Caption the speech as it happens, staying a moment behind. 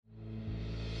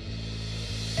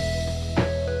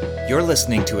You're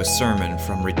listening to a sermon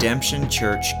from Redemption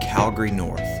Church, Calgary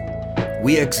North.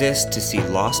 We exist to see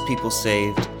lost people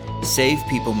saved, saved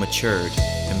people matured,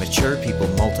 and mature people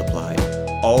multiplied,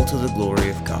 all to the glory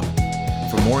of God.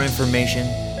 For more information,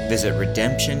 visit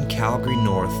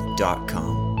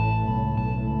redemptioncalgarynorth.com.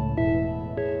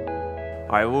 All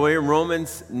right, well, we're in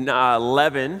Romans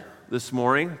 11 this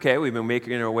morning. Okay, we've been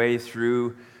making our way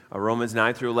through Romans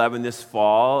 9 through 11 this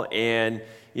fall, and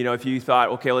you know, if you thought,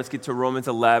 okay, let's get to Romans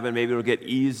 11, maybe it'll get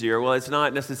easier. Well, it's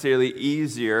not necessarily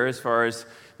easier as far as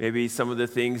maybe some of the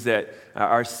things that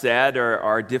are said or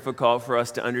are difficult for us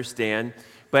to understand.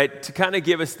 But to kind of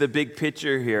give us the big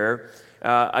picture here,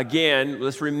 again,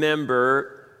 let's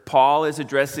remember Paul is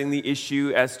addressing the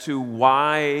issue as to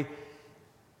why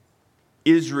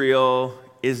Israel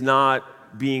is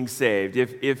not being saved.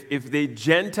 If the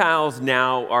Gentiles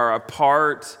now are a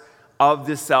part of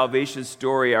this salvation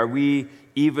story, are we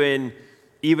even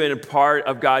a part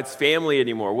of God's family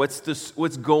anymore?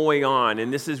 What's going on?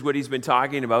 And this is what he's been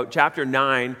talking about. Chapter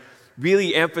 9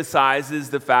 really emphasizes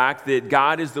the fact that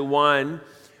God is the one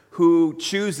who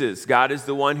chooses. God is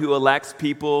the one who elects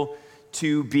people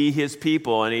to be his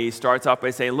people. And he starts off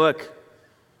by saying, look,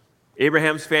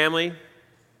 Abraham's family,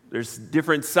 there's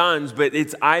different sons, but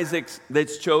it's Isaac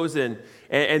that's chosen.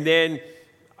 And then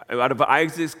out of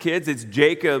Isaac's kids, it's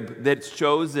Jacob that's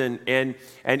chosen. And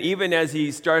even as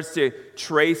he starts to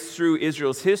trace through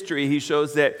Israel's history, he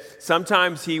shows that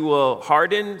sometimes he will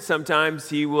harden, sometimes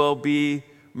he will be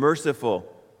merciful.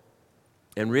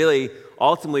 And really,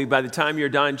 ultimately, by the time you're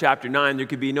done chapter 9, there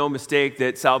could be no mistake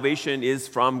that salvation is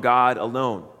from God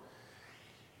alone.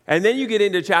 And then you get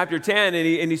into chapter 10,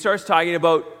 and he starts talking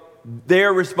about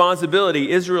their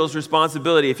responsibility, Israel's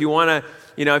responsibility. If you want to,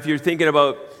 if you're thinking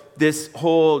about this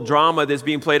whole drama that's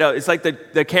being played out, it's like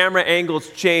the camera angles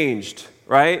changed,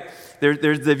 right?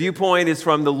 There's the viewpoint is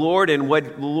from the Lord and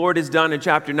what the Lord has done in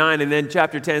chapter 9, and then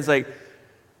chapter 10 is like,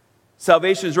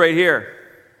 salvation is right here.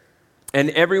 And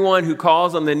everyone who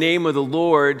calls on the name of the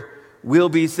Lord will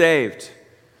be saved.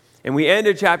 And we end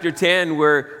in chapter 10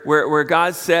 where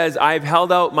God says, I've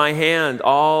held out my hand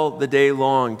all the day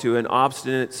long to an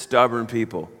obstinate, stubborn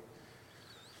people.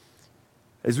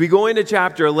 As we go into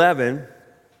chapter 11,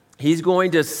 he's going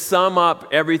to sum up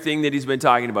everything that he's been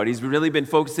talking about. He's really been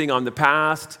focusing on the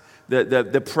past,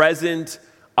 the present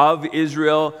of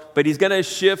Israel, but he's going to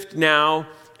shift now,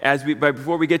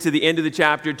 before we get to the end of the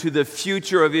chapter, to the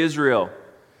future of Israel.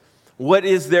 What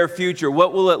is their future?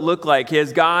 What will it look like?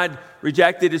 Has God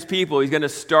rejected his people? He's going to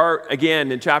start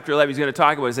again in chapter 11. He's going to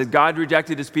talk about it. He says, God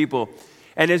rejected his people.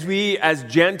 And as we, as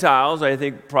Gentiles, I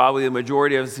think probably the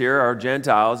majority of us here are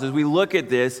Gentiles, as we look at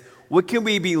this, what can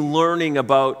we be learning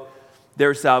about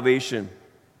their salvation?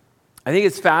 I think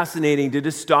it's fascinating to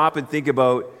just stop and think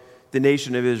about the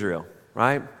nation of Israel,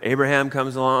 right? Abraham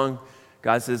comes along.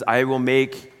 God says, I will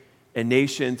make a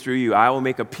nation through you. I will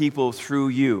make a people through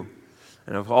you.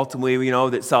 And ultimately, we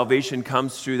know that salvation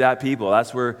comes through that people.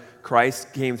 That's where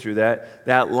Christ came through,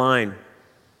 that line.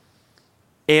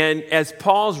 And as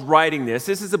Paul's writing this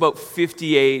is about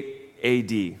 58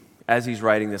 AD as he's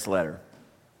writing this letter.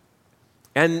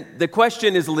 And the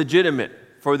question is legitimate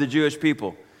for the Jewish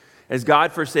people. Has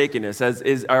God forsaken us?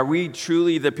 Are we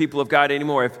truly the people of God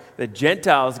anymore? If the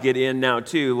Gentiles get in now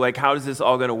too, how is this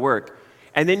all going to work?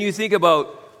 And then you think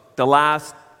about the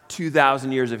last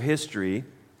 2,000 years of history.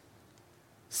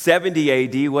 70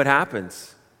 AD, what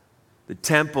happens? The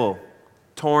temple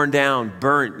torn down,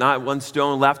 burnt, not one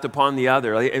stone left upon the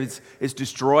other. It's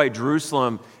destroyed.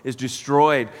 Jerusalem is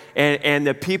destroyed. And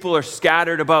the people are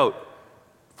scattered about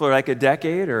for a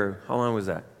decade, or how long was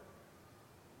that?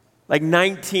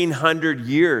 1900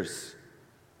 years.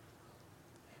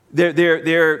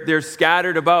 They're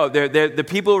scattered about. The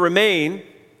people remain,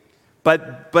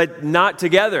 but not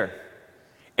together.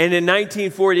 And in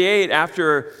 1948,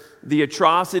 after the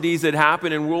atrocities that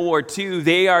happened in World War II,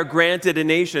 they are granted a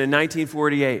nation in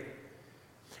 1948.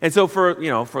 And so for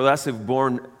us who've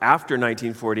born after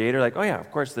 1948 are like, oh yeah,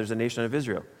 of course there's a nation of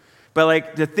Israel.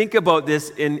 But to think about this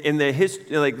in the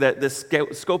history, the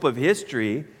scope of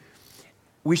history,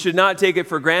 we should not take it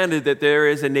for granted that there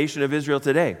is a nation of Israel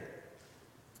today.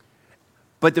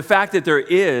 But the fact that there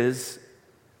is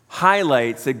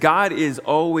highlights that God is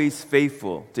always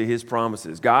faithful to his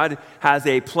promises. God has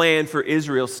a plan for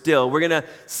Israel still. We're going to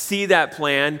see that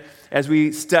plan as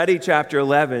we study chapter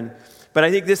 11. But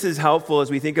I think this is helpful as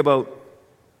we think about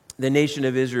the nation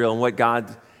of Israel and what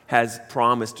God has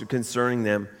promised concerning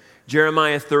them.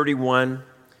 Jeremiah 31,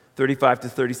 35 to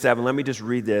 37. Let me just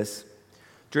read this.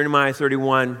 Jeremiah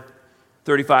 31,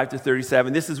 35 to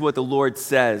 37. This is what the Lord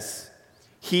says.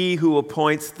 He who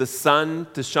appoints the sun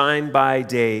to shine by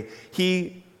day,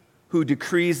 he who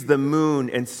decrees the moon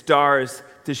and stars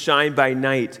to shine by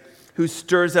night, who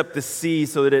stirs up the sea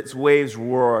so that its waves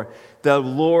roar. The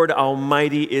Lord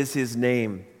Almighty is his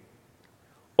name.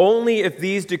 Only if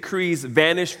these decrees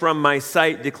vanish from my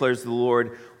sight, declares the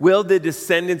Lord, will the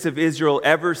descendants of Israel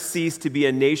ever cease to be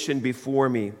a nation before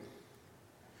me.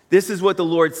 This is what the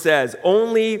Lord says.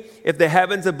 Only if the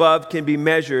heavens above can be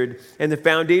measured and the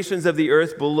foundations of the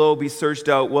earth below be searched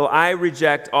out, will I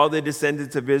reject all the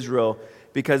descendants of Israel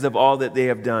because of all that they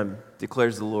have done,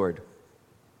 declares the Lord.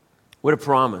 What a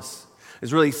promise.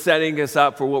 It's really setting us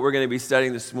up for what we're going to be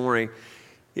studying this morning.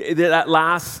 That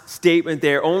last statement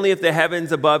there, only if the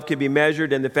heavens above can be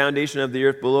measured and the foundation of the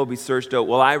earth below be searched out,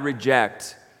 will I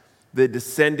reject the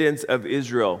descendants of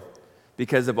Israel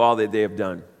because of all that they have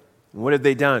done. And what have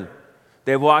they done?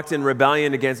 They've walked in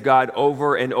rebellion against God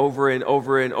over and over and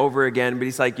over and over again. But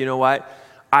he's like, you know what?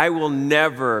 I will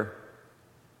never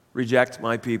reject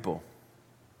my people.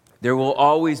 There will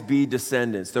always be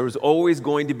descendants. There is always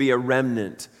going to be a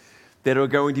remnant that are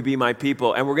going to be my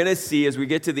people. And we're going to see as we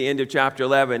get to the end of chapter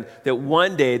 11 that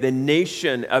one day the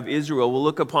nation of Israel will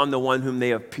look upon the one whom they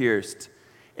have pierced,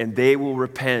 and they will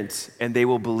repent and they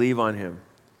will believe on him.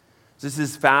 This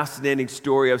is a fascinating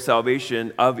story of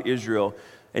salvation of Israel.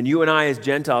 And you and I as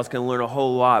Gentiles can learn a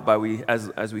whole lot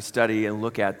as we study and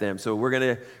look at them. So we're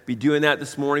going to be doing that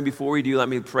this morning. Before we do, let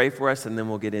me pray for us and then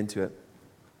we'll get into it.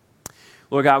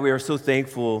 Lord God, we are so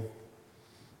thankful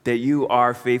that you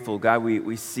are faithful. God,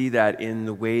 we see that in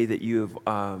the way that you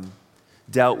have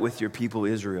dealt with your people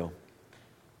Israel.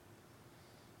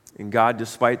 And God,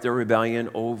 despite their rebellion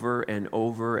over and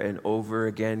over and over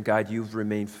again, God, you've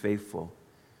remained faithful.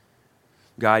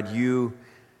 God, you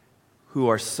who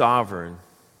are sovereign,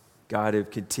 God,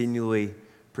 have continually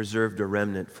preserved a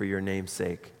remnant for your name's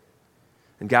sake.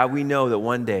 And God, we know that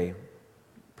one day,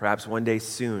 perhaps one day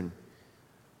soon,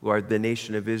 Lord, the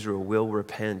nation of Israel will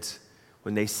repent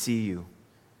when they see you.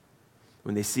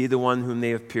 When they see the one whom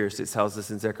they have pierced, it tells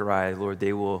us in Zechariah, Lord,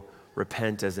 they will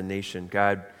repent as a nation.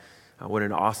 God, what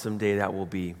an awesome day that will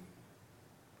be.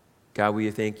 God,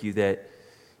 we thank you that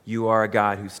you are a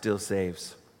God who still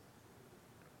saves.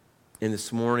 And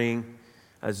this morning,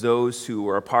 as those who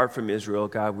are apart from Israel,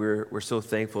 God, we're so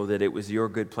thankful that it was your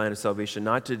good plan of salvation,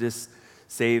 not to just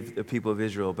save the people of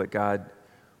Israel, but God,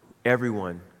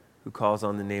 everyone who calls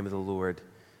on the name of the Lord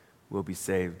will be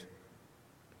saved.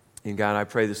 And God, I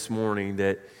pray this morning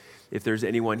that if there's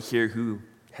anyone here who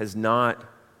has not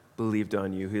believed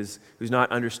on you, who's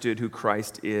not understood who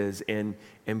Christ is and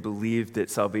believed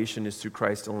that salvation is through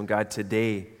Christ alone, God,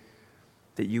 today,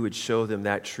 that you would show them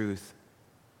that truth.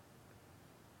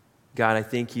 God, I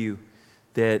thank you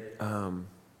that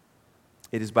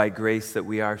it is by grace that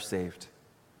we are saved.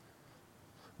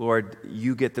 Lord,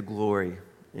 you get the glory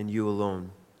and you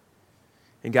alone.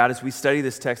 And God, as we study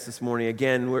this text this morning,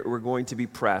 again, we're going to be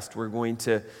pressed. There's going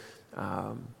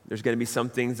to be some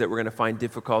things that we're going to find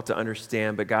difficult to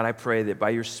understand. But God, I pray that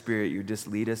by your Spirit, you just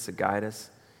lead us and guide us.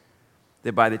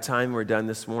 That by the time we're done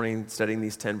this morning studying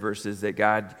these 10 verses, that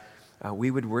God,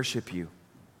 we would worship you.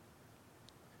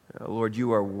 Lord,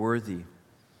 you are worthy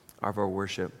of our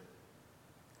worship.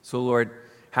 So, Lord,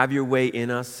 have your way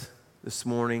in us this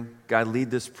morning. God,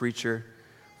 lead this preacher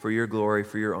for your glory,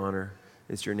 for your honor.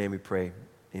 It's your name we pray.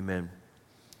 Amen.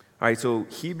 All right, so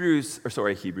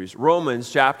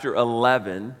Romans chapter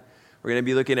 11. We're going to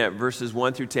be looking at verses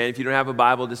 1 through 10. If you don't have a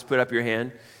Bible, just put up your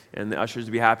hand, and the ushers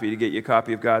will be happy to get you a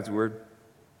copy of God's Word.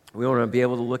 We want to be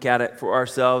able to look at it for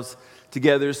ourselves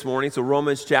together this morning. So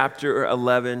Romans chapter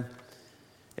 11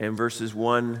 and verses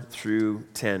 1 through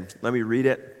 10. Let me read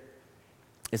it.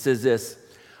 It says this,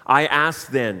 I ask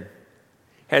then,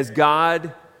 has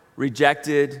God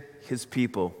rejected his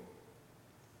people?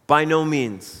 By no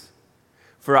means.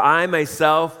 For I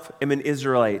myself am an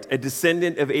Israelite, a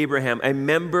descendant of Abraham, a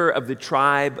member of the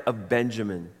tribe of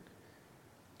Benjamin.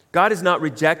 God has not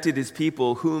rejected his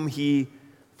people whom he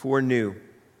foreknew.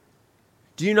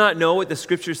 Do you not know what the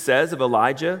scripture says of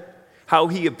Elijah? How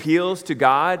he appeals to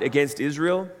God against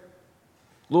Israel?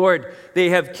 Lord,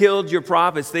 they have killed your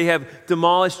prophets, they have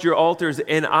demolished your altars,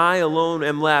 and I alone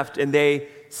am left, and they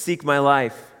seek my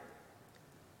life.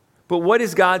 But what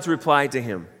is God's reply to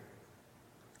him?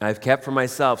 I have kept for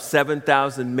myself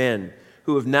 7,000 men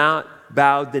who have not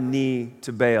bowed the knee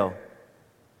to Baal.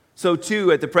 So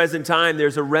too, at the present time,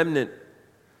 there's a remnant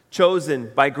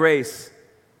chosen by grace.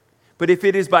 But if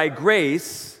it is by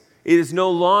grace, it is no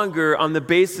longer on the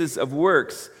basis of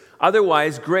works.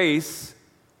 Otherwise, grace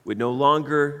would no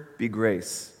longer be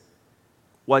grace.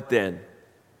 What then?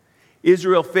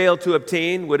 Israel failed to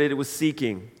obtain what it was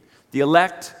seeking. The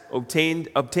elect obtained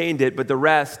it, but the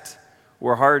rest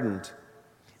were hardened.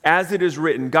 As it is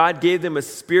written, God gave them a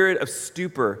spirit of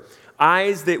stupor,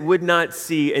 eyes that would not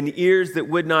see and ears that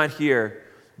would not hear,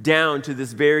 down to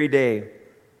this very day.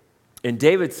 And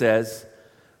David says,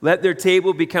 let their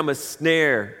table become a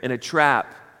snare and a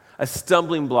trap, a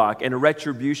stumbling block and a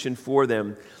retribution for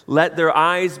them. Let their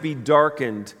eyes be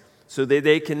darkened so that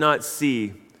they cannot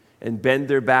see, and bend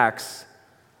their backs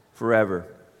forever.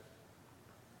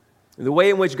 And the way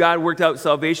in which God worked out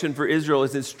salvation for Israel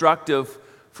is instructive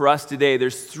for us today.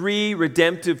 There's 3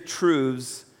 redemptive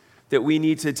truths that we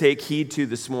need to take heed to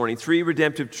this morning. 3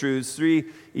 redemptive truths, 3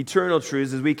 eternal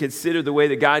truths as we consider the way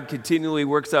that God continually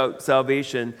works out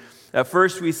salvation.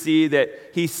 First, we see that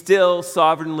he still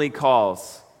sovereignly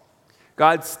calls.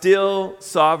 God still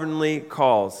sovereignly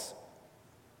calls.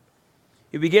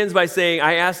 He begins by saying,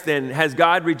 I ask then, has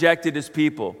God rejected his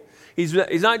people? He's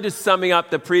not just summing up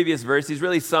the previous verse, he's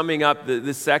really summing up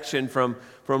this section from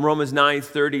Romans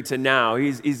 9:30 to now.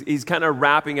 He's kind of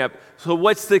wrapping up. So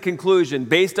what's the conclusion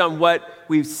based on what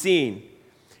we've seen?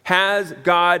 Has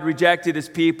God rejected his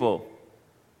people?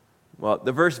 Well,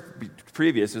 the verse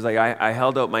previous was like, I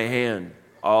held out my hand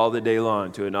all the day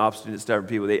long to an obstinate, stubborn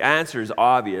people. The answer is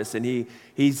obvious, and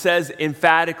he says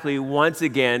emphatically once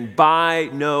again, by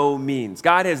no means.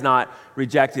 God has not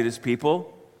rejected his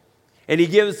people. And he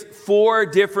gives 4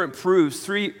 different proofs,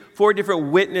 4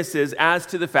 different witnesses as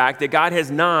to the fact that God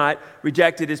has not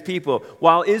rejected his people.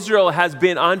 While Israel has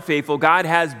been unfaithful, God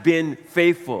has been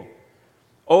faithful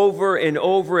over and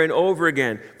over and over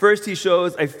again. First, he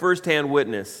shows a firsthand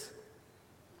witness.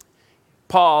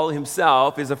 Paul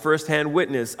himself is a firsthand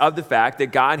witness of the fact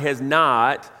that God has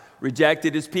not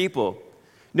rejected his people.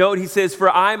 Note, he says, for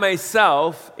I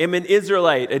myself am an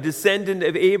Israelite, a descendant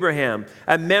of Abraham,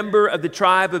 a member of the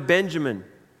tribe of Benjamin.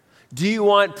 Do you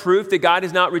want proof that God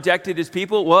has not rejected his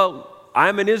people? Well,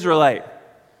 I'm an Israelite.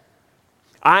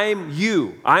 I'm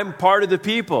you. I'm part of the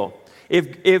people.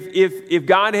 If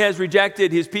God has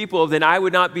rejected his people, then I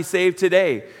would not be saved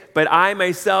today. But I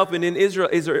myself am an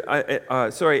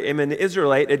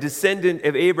Israelite, a descendant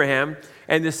of Abraham,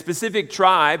 and the specific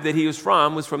tribe that he was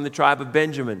from the tribe of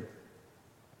Benjamin.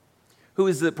 Who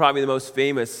is probably the most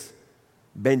famous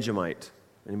Benjamite?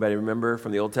 Anybody remember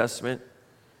from the Old Testament?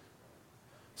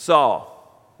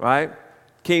 Saul, right?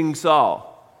 King Saul.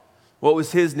 What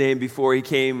was his name before he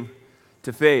came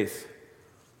to faith?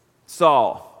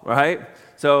 Saul, right?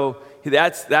 So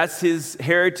that's his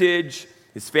heritage.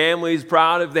 His family is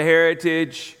proud of the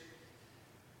heritage.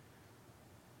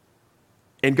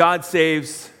 And God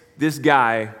saves this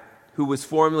guy who was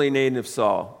formerly named of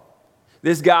Saul.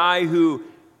 This guy who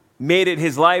made it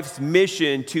his life's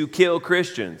mission to kill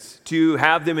Christians, to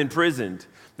have them imprisoned.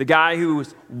 The guy who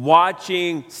was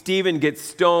watching Stephen get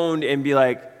stoned and be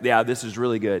like, yeah, this is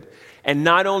really good. And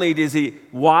not only does he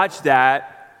watch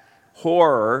that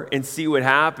horror and see what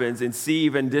happens and see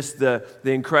even just the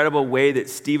incredible way that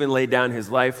Stephen laid down his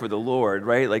life for the Lord,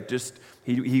 right? Like just,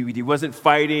 he wasn't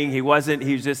fighting, he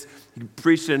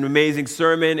preached an amazing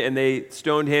sermon and they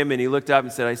stoned him and he looked up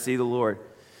and said, I see the Lord.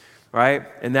 Right?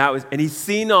 And he's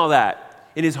seen all that.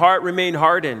 And his heart remained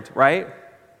hardened, right?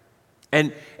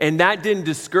 And that didn't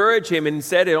discourage him. And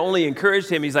instead, it only encouraged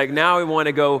him. He's like, now I want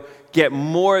to go get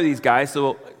more of these guys.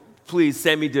 So please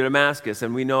send me to Damascus.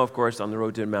 And we know, of course, on the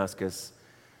road to Damascus,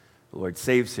 the Lord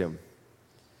saves him.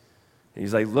 And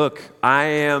he's like, look, I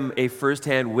am a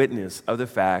firsthand witness of the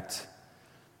fact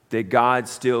that God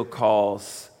still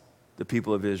calls the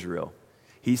people of Israel.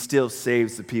 He still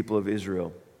saves the people of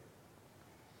Israel.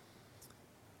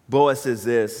 Boaz says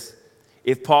this,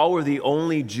 if Paul were the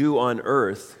only Jew on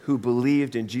earth who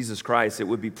believed in Jesus Christ, it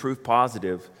would be proof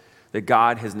positive that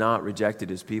God has not rejected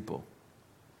his people.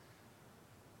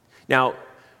 Now,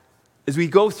 as we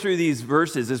go through these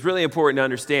verses, it's really important to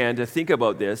understand, to think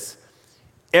about this.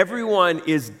 Everyone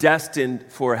is destined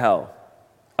for hell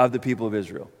of the people of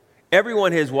Israel.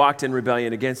 Everyone has walked in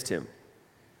rebellion against him.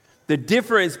 The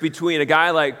difference between a guy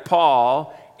like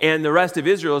Paul and the rest of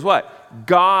Israel is what?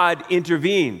 God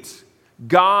intervened.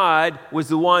 God was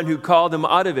the one who called them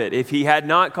out of it. If he had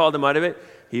not called them out of it,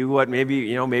 maybe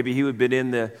he would have been in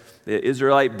the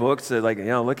Israelite books,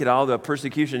 look at all the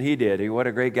persecution he did. What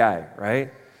a great guy,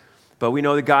 right? But we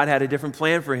know that God had a different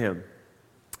plan for him.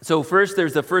 So first,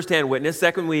 there's the firsthand witness.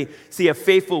 Second, we see a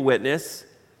faithful witness.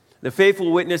 The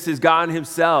faithful witness is God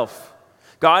himself.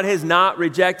 God has not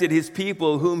rejected his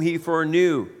people whom he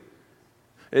foreknew.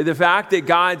 The fact that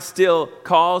God still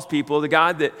calls people,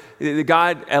 the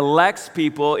God elects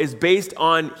people is based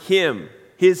on him,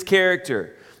 his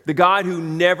character. The God who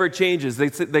never changes,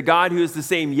 the God who is the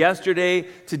same yesterday,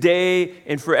 today,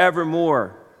 and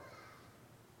forevermore.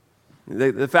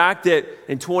 The fact that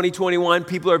in 2021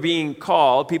 people are being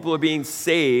called, people are being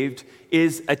saved,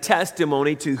 is a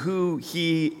testimony to who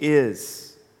he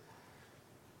is.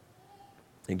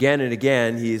 Again and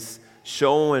again, he's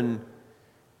shown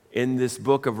in this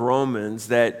book of Romans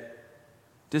that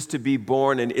just to be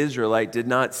born an Israelite did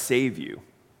not save you.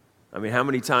 I mean, how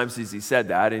many times has he said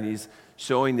that? And he's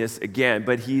showing this again.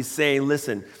 But he's saying,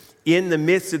 listen, in the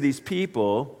midst of these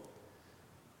people,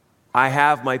 I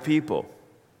have my people.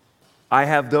 I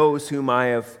have those whom I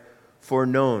have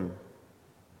foreknown.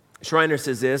 Schreiner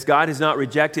says this: God has not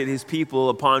rejected his people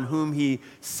upon whom he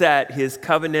set his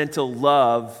covenantal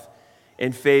love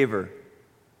and favor.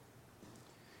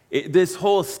 This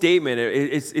whole statement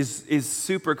is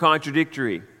super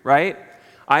contradictory, right?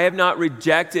 I have not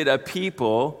rejected a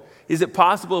people. Is it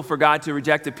possible for God to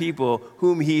reject a people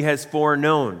whom he has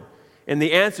foreknown? And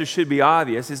the answer should be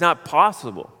obvious. It's not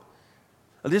possible.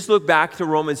 Just look back to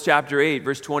Romans chapter 8,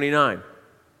 verse 29.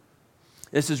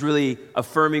 This is really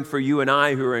affirming for you and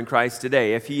I who are in Christ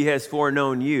today. If he has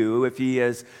foreknown you, if he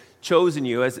has chosen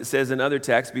you, as it says in other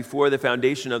texts, before the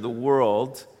foundation of the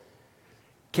world,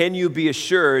 can you be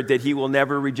assured that he will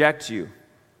never reject you?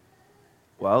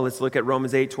 Well, let's look at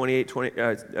Romans 8,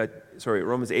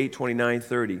 29,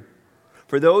 30.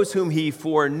 For those whom he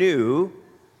foreknew,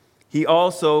 he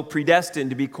also predestined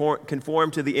to be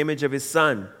conformed to the image of his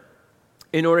Son,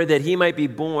 in order that he might be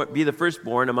the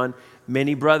firstborn among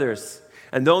many brothers.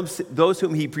 And those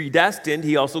whom he predestined,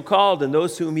 he also called. And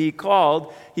those whom he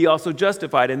called, he also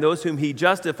justified. And those whom he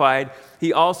justified,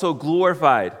 he also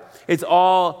glorified. It's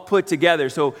all put together.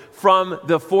 So from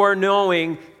the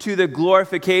foreknowing to the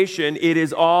glorification, it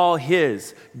is all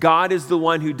his. God is the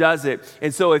one who does it.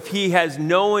 And so if he has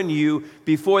known you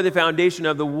before the foundation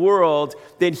of the world,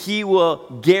 then he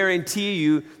will guarantee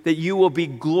you that you will be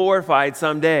glorified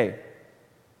someday.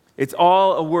 It's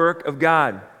all a work of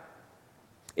God.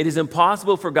 It is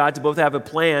impossible for God to both have a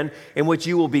plan in which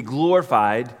you will be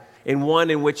glorified and one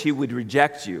in which he would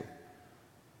reject you.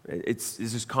 It's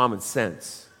just common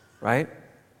sense, right?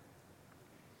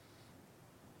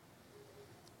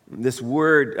 This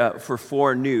word for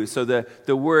foreknew, so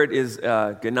the word is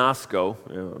gnosko.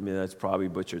 I mean, that's probably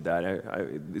butchered that.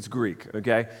 It's Greek,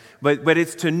 okay? But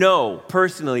it's to know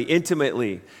personally,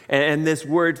 intimately. And this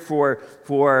word for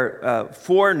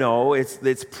foreknow,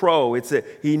 it's pro.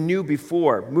 He knew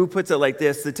before. Moo puts it like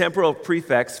this: the temporal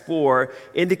prefix for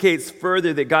indicates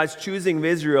further that God's choosing of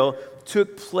Israel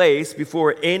took place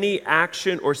before any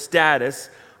action or status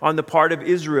on the part of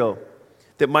Israel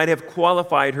that might have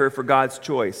qualified her for God's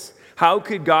choice. How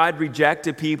could God reject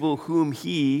a people whom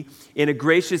he, in a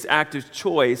gracious act of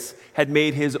choice, had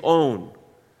made his own?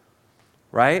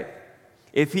 Right?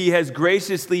 If he has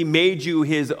graciously made you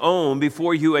his own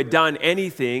before you had done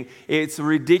anything, it's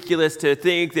ridiculous to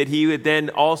think that he would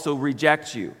then also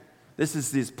reject you. This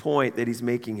is his point that he's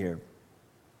making here.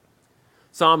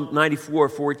 Psalm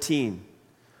 94:14.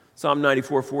 Psalm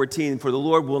 94:14, for the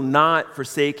Lord will not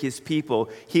forsake his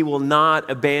people. He will not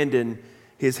abandon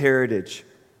his heritage.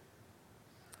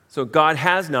 So God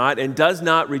has not and does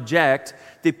not reject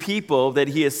the people that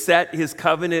he has set his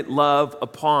covenant love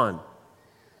upon.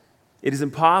 It is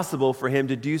impossible for him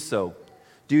to do so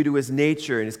due to his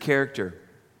nature and his character.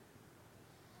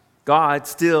 God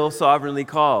still sovereignly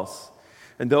calls,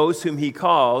 and those whom he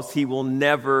calls, he will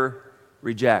never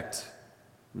reject.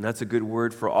 And that's a good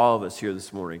word for all of us here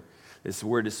this morning. This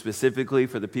word is specifically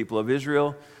for the people of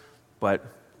Israel, but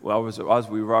as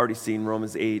we've already seen,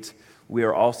 Romans 8, we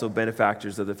are also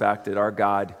benefactors of the fact that our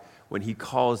God, when he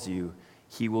calls you,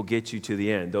 he will get you to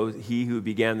the end. He who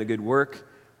began the good work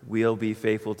will be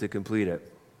faithful to complete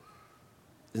it.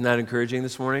 Isn't that encouraging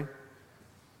this morning?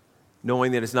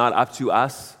 Knowing that it's not up to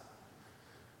us,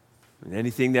 and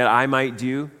anything that I might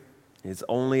do, it's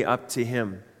only up to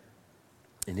him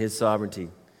and his sovereignty.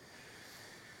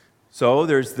 So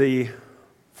there's the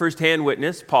first-hand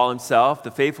witness, Paul himself, the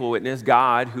faithful witness,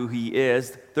 God, who he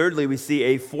is. Thirdly, we see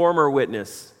a former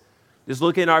witness. Just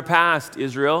look in our past,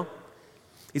 Israel.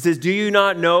 He says, do you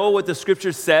not know what the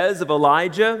scripture says of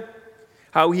Elijah?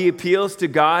 How he appeals to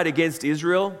God against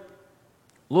Israel?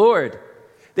 Lord,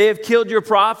 they have killed your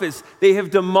prophets. They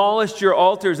have demolished your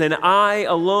altars, and I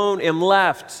alone am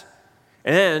left.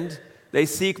 And they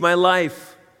seek my life.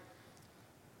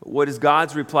 What is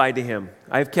God's reply to him?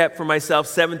 I have kept for myself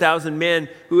 7,000 men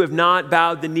who have not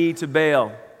bowed the knee to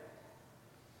Baal.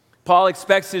 Paul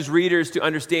expects his readers to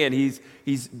understand.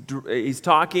 He's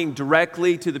talking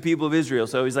directly to the people of Israel.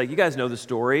 So he's like, you guys know the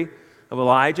story of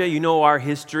Elijah. You know our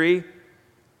history.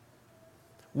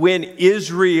 When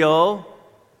Israel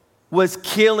was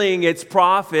killing its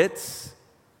prophets,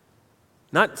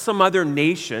 Not some other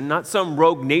nation, not some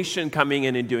rogue nation coming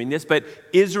in and doing this, but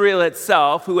Israel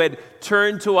itself, who had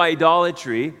turned to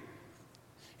idolatry.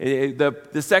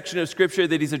 The section of Scripture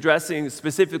that he's addressing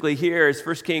specifically here is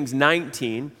 1 Kings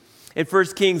 19. In 1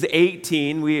 Kings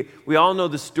 18, we all know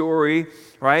the story,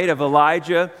 right, of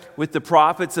Elijah with the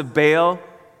prophets of Baal.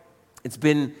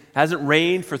 Hasn't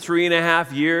rained for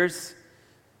 3.5 years.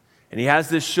 And he has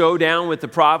this showdown with the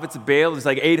prophets of Baal. There's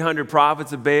like 800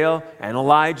 prophets of Baal and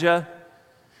Elijah.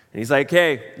 And he's like,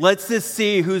 hey, let's just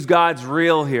see who's God's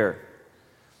real here.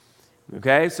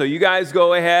 Okay, so you guys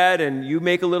go ahead and you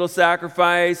make a little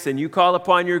sacrifice and you call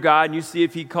upon your God and you see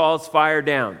if he calls fire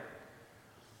down.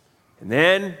 And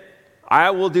then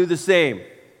I will do the same.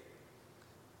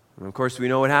 And of course, we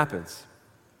know what happens.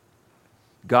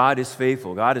 God is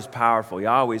faithful. God is powerful.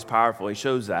 Yahweh is powerful. He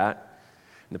shows that.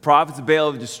 And the prophets of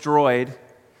Baal have destroyed.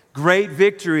 Great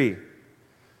victory.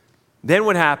 Then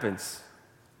what happens?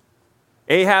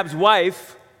 Ahab's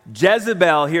wife,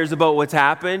 Jezebel, hears about what's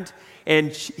happened,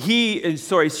 and she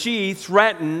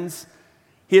threatens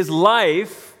his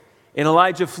life, and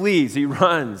Elijah flees. He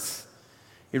runs.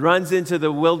 He runs into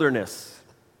the wilderness,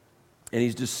 and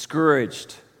he's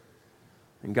discouraged.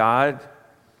 And God,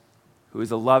 who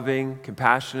is a loving,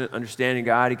 compassionate, understanding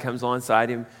God, he comes alongside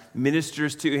him,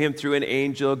 ministers to him through an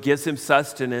angel, gives him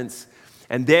sustenance,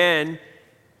 and then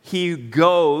he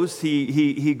goes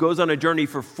on a journey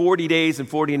for 40 days and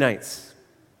 40 nights.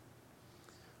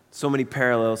 So many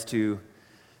parallels to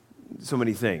so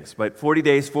many things. But 40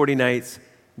 days, 40 nights,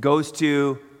 goes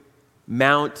to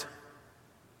Mount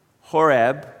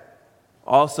Horeb,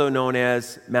 also known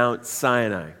as Mount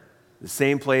Sinai, the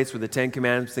same place where the Ten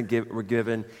Commandments were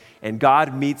given. And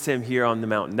God meets him here on the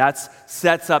mountain. That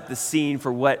sets up the scene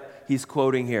for what he's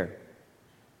quoting here.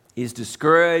 He's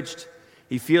discouraged.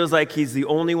 He feels like he's the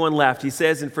only one left. He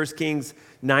says in 1 Kings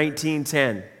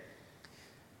 19:10,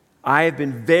 I have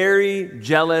been very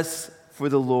jealous for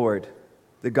the Lord,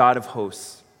 the God of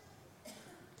hosts.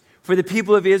 For the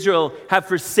people of Israel have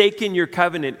forsaken your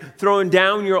covenant, thrown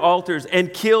down your altars,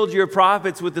 and killed your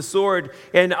prophets with the sword.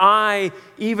 And I,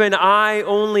 even I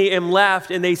only am left,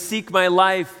 and they seek my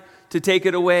life to take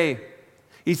it away.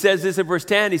 He says this in verse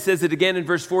 10. He says it again in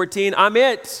verse 14. I'm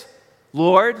it,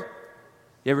 Lord.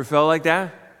 You ever felt like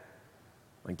that?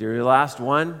 Like they're the last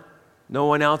one? No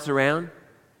one else around?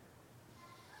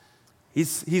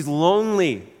 He's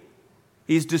lonely.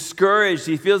 He's discouraged.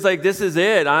 He feels like this is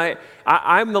it.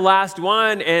 I'm the last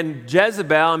one. And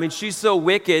Jezebel, she's so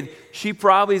wicked, she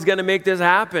probably is going to make this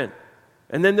happen.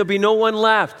 And then there'll be no one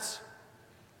left.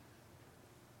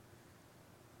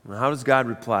 Well, how does God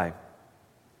reply?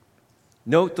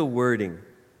 Note the wording.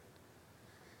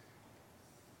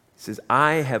 He says,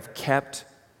 I have kept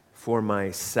for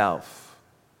myself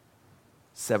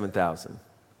 7,000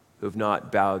 who have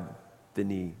not bowed the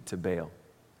knee to Baal.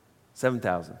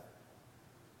 7,000.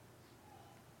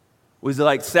 Was it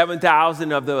like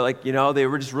 7,000 of the, they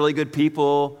were just really good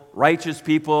people, righteous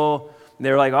people, and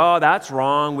they were like, oh, that's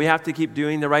wrong. We have to keep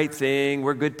doing the right thing.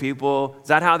 We're good people. Is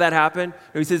that how that happened?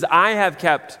 No, he says, I have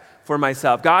kept for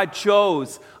myself. God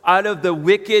chose out of the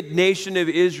wicked nation of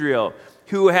Israel,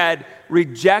 who had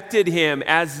rejected him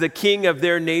as the king of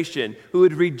their nation, who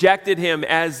had rejected him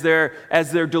as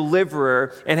their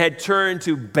deliverer, and had turned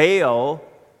to Baal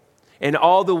and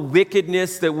all the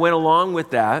wickedness that went along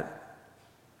with that.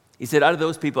 He said, out of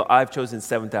those people, I've chosen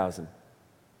 7,000.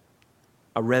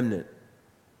 A remnant.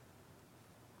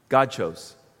 God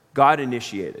chose. God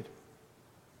initiated.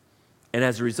 And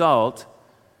as a result,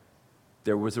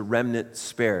 there was a remnant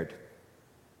spared.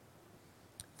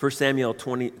 1 Samuel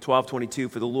 12:22,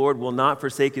 for the Lord will not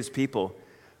forsake his people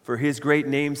for his great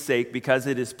name's sake, because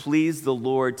it has pleased the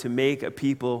Lord to make a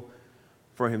people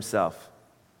for himself.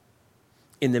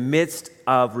 In the midst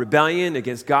of rebellion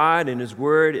against God and his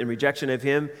word and rejection of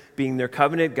him being their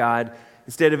covenant God,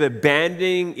 instead of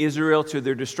abandoning Israel to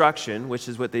their destruction, which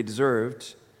is what they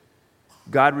deserved,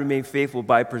 God remained faithful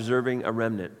by preserving a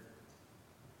remnant.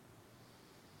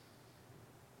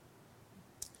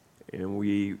 And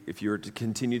if you were to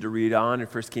continue to read on in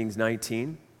 1 Kings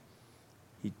 19,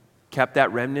 he kept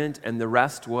that remnant, and the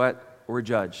rest were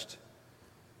judged.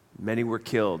 Many were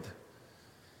killed.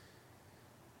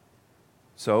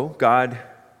 So God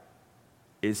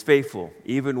is faithful,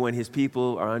 even when his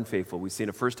people are unfaithful. We've seen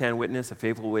a first-hand witness, a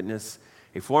faithful witness,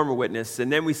 a former witness,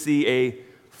 and then we see a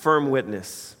firm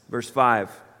witness. Verse 5.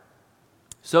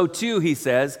 So too, he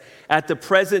says, at the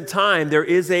present time there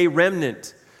is a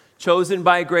remnant chosen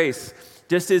by grace.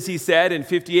 Just as he said in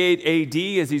 58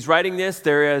 AD, as he's writing this,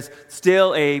 there is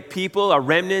still a people, a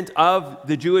remnant of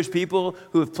the Jewish people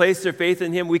who have placed their faith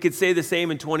in him. We could say the same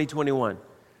in 2021.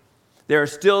 There are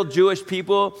still Jewish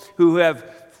people who have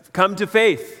come to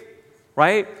faith,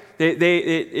 right?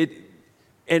 You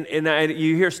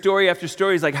hear story after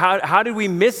story. It's like, how did we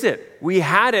miss it? We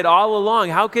had it all along.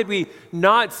 How could we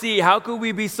not see? How could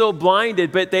we be so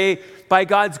blinded? But they, by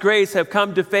God's grace, have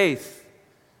come to faith.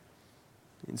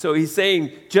 And so he's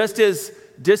saying, just as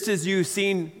you've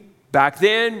seen back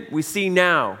then, we see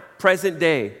now, present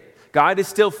day. God is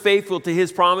still faithful to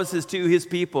his promises to his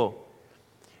people.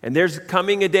 And there's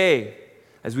coming a day,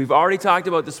 as we've already talked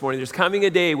about this morning, there's coming a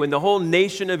day when the whole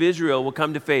nation of Israel will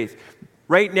come to faith.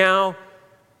 Right now,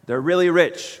 they're really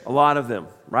rich, a lot of them,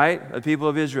 right? The people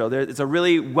of Israel. It's a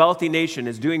really wealthy nation.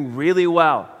 It's doing really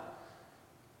well.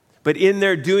 But in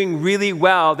their doing really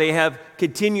well, they have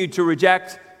continued to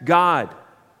reject God.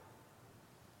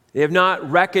 They have not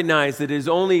recognized that it is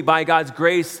only by God's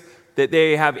grace that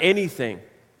they have anything.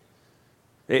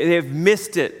 They have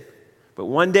missed it. But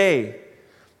one day,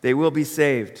 they will be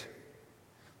saved.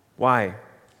 Why?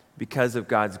 Because of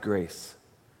God's grace.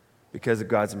 Because of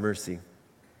God's mercy.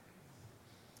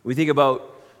 We think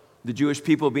about the Jewish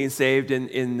people being saved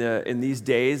in these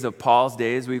days of Paul's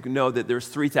days. We know that there's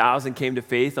 3,000 came to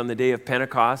faith on the day of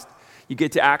Pentecost. You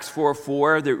get to Acts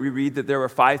 4:4, that we read that there were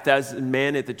 5,000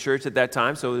 men at the church at that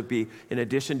time. So it would be, in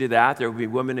addition to that, there would be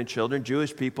women and children,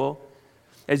 Jewish people.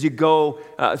 As you go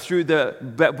through the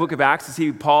book of Acts to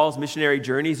see Paul's missionary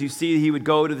journeys, you see he would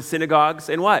go to the synagogues,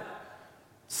 and what?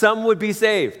 Some would be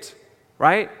saved,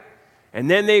 right? And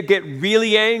then they'd get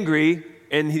really angry,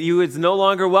 and he was no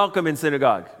longer welcome in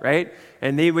synagogue, right?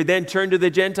 And they would then turn to the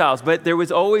Gentiles. But there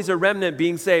was always a remnant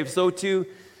being saved. So too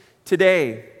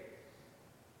today.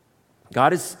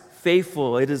 God is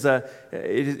faithful.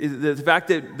 The fact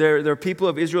that there are people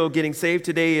of Israel getting saved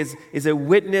today is a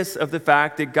witness of the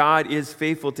fact that God is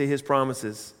faithful to his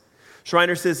promises.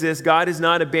 Schreiner says this: God has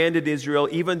not abandoned Israel,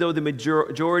 even though the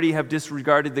majority have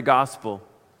disregarded the gospel.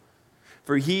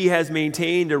 For he has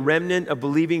maintained a remnant of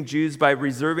believing Jews by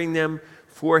reserving them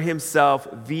for himself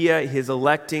via his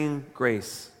electing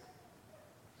grace.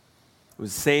 It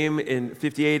was the same in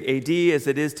 58 AD as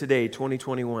it is today,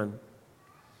 2021.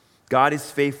 God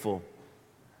is faithful.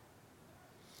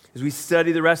 As we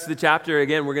study the rest of the chapter,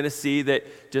 again, we're going to see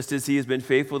that just as he has been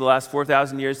faithful the last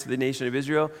 4,000 years to the nation of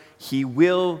Israel, he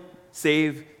will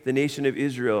save the nation of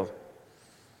Israel.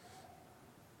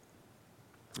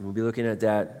 And we'll be looking at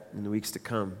that in the weeks to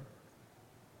come.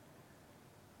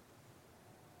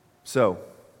 So,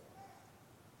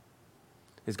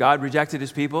 has God rejected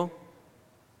his people?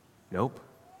 Nope.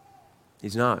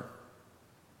 He's not.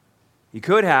 He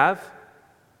could have.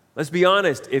 Let's be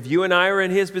honest. If you and I were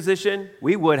in his position,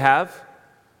 we would have.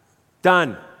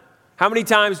 Done. How many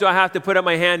times do I have to put up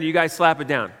my hand and you guys slap it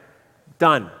down?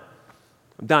 Done.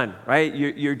 I'm done, right?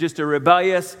 You're just a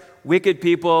rebellious, wicked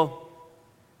people.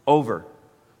 Over.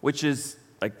 Which is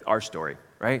like our story,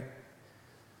 right?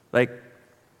 Like,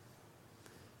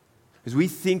 as we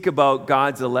think about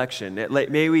God's election,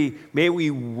 may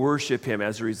we worship him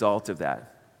as a result of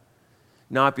that.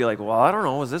 Not be like, well, I don't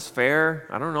know, is this fair?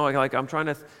 I don't know, like I'm trying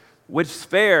to... What's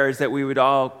fair is that we would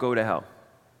all go to hell.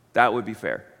 That would be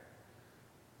fair.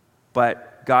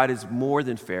 But God is more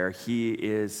than fair. He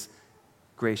is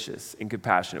gracious and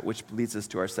compassionate, which leads us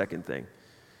to our second thing.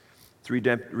 Three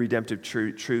redemptive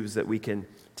truths that we can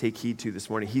take heed to this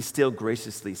morning. He still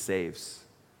graciously saves.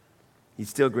 He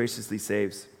still graciously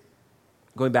saves.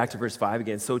 Going back to verse 5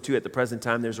 again, so too at the present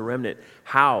time there's a remnant.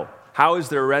 How? How is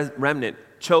there a remnant?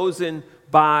 Chosen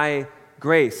by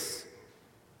grace.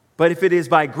 But if it is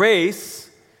by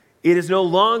grace, it is no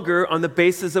longer on the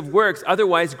basis of works.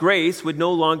 Otherwise, grace would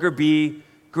no longer be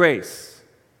grace.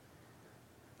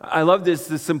 I love the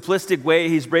simplistic way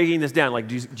he's breaking this down. Like,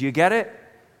 do you get it?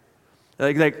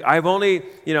 Like I've only,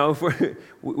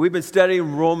 we've been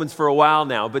studying Romans for a while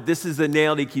now, but this is the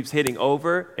nail he keeps hitting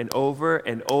over and over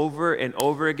and over and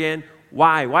over again.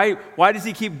 Why? Why does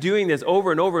he keep doing this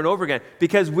over and over and over again?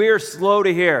 Because we're slow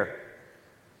to hear.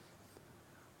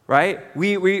 Right?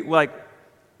 We like,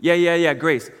 yeah,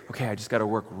 grace. Okay, I just got to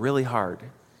work really hard.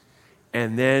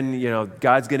 And then,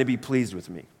 God's going to be pleased with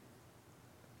me.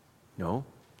 No,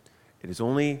 it is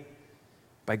only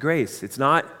by grace. It's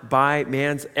not by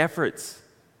man's efforts.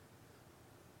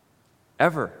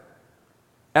 Ever.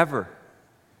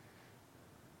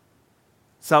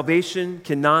 Salvation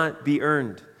cannot be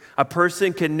earned. A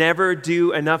person can never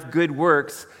do enough good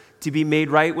works to be made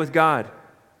right with God.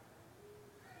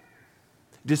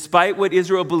 Despite what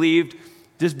Israel believed,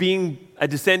 just being a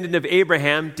descendant of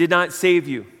Abraham did not save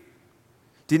you,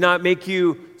 did not make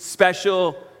you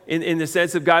special in the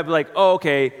sense of God be like, oh,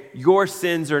 okay, your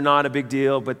sins are not a big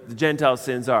deal, but the Gentile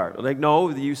sins are. Like, no,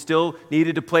 you still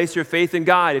needed to place your faith in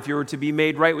God if you were to be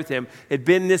made right with him. It had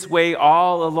been this way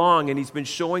all along, and he's been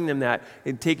showing them that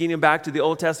and taking them back to the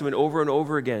Old Testament over and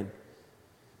over again.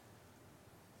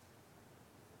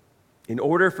 In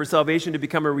order for salvation to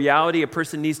become a reality, a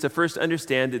person needs to first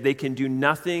understand that they can do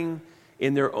nothing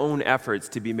in their own efforts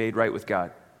to be made right with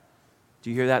God. Do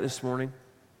you hear that this morning?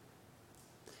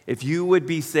 If you would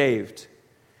be saved,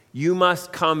 you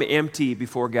must come empty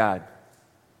before God.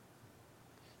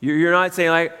 You're not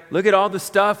saying, like, look at all the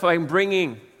stuff I'm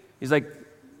bringing. He's like,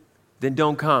 then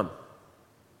don't come.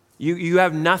 You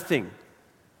have nothing.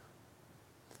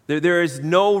 There is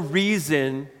no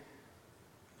reason,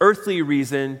 earthly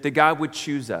reason, that God would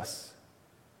choose us.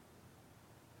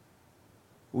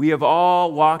 We have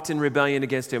all walked in rebellion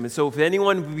against him. And so if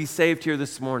anyone would be saved here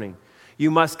this morning, you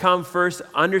must come first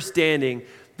understanding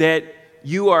that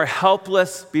you are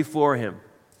helpless before him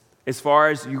as far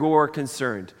as you are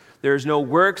concerned. There's no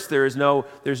works, there's no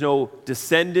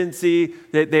descendancy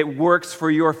that works for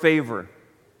your favor.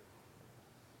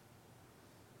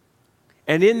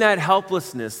 And in that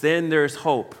helplessness, then there's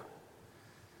hope.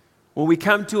 When we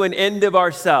come to an end of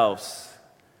ourselves,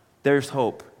 there's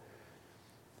hope.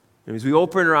 And as we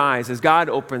open our eyes, as God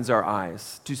opens our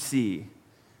eyes to see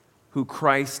who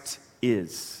Christ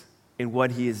is and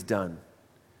what he has done,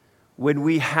 when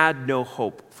we had no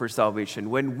hope for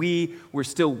salvation, when we were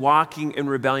still walking in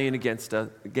rebellion against the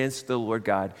Lord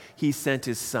God, he sent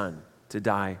his Son to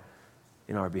die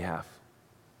in our behalf.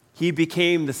 He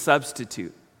became the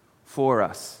substitute for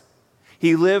us.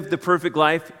 He lived the perfect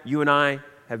life you and I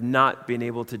have not been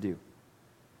able to do.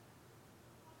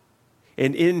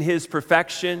 And in his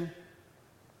perfection,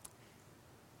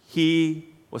 he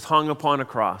was hung upon a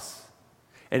cross.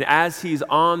 And as he's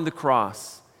on the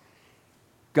cross,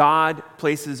 God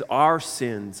places our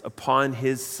sins upon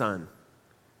his Son.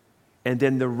 And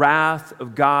then the wrath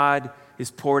of God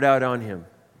is poured out on him.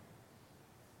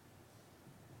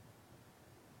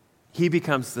 He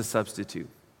becomes the substitute.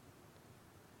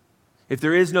 If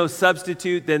there is no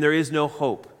substitute, then there is no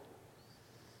hope.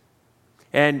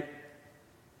 And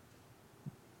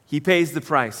he pays the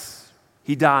price.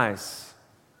 He dies.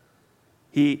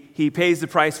 He pays the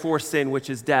price for sin, which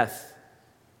is death.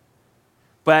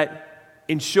 But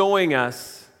in showing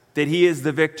us that he is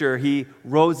the victor, he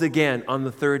rose again on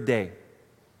the third day.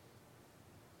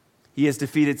 He has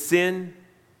defeated sin.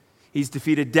 He's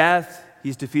defeated death.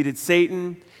 He's defeated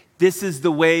Satan. This is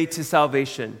the way to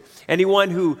salvation. Anyone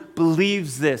who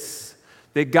believes this,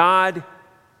 that God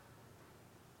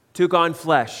took on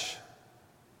flesh,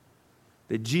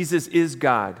 that Jesus is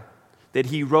God, that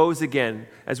he rose again.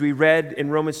 As we read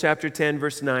in Romans chapter 10,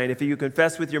 verse 9, if you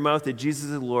confess with your mouth that Jesus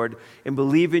is Lord and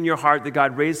believe in your heart that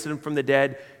God raised him from the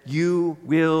dead, you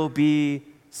will be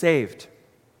saved.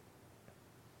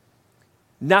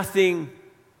 Nothing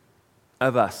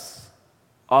of us,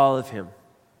 all of him.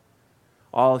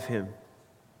 All of him.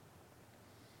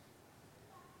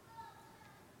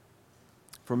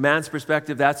 From man's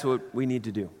perspective, that's what we need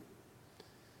to do.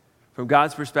 From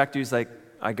God's perspective, he's like,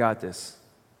 I got this.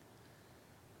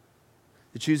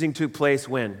 The choosing took place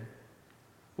when?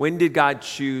 When did God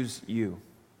choose you?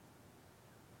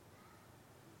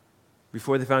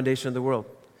 Before the foundation of the world.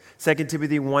 2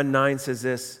 Timothy 1:9 says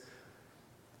this,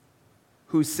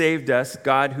 who saved us,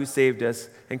 God who saved us,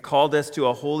 and called us to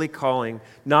a holy calling,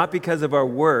 not because of our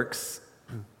works,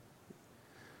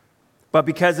 but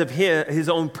because of his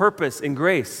own purpose and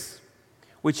grace,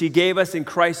 which he gave us in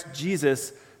Christ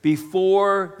Jesus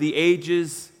before the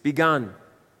ages begun.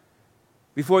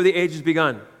 Before the ages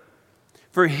begun.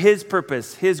 For his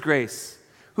purpose, his grace.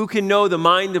 Who can know the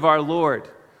mind of our Lord?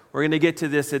 We're going to get to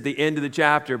this at the end of the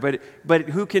chapter, but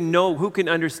who can know, who can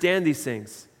understand these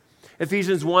things?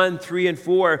 Ephesians 1:3 and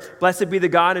 4, blessed be the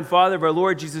God and Father of our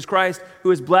Lord Jesus Christ,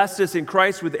 who has blessed us in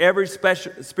Christ with every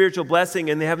spiritual blessing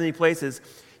in the heavenly places,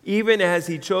 even as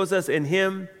he chose us in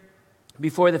him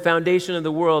before the foundation of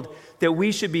the world, that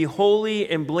we should be holy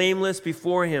and blameless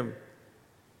before him.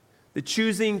 The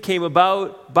choosing came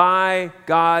about by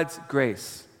God's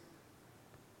grace.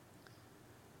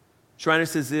 Schreiner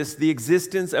says this, the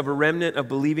existence of a remnant of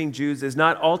believing Jews is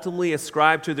not ultimately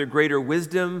ascribed to their greater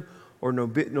wisdom or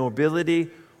nobility,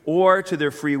 or to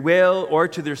their free will, or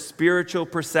to their spiritual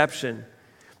perception.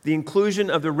 The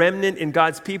inclusion of the remnant in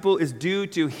God's people is due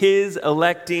to his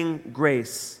electing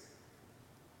grace.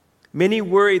 Many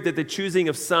worried that the choosing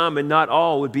of some and not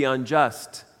all would be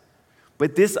unjust.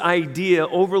 But this idea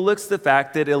overlooks the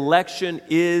fact that election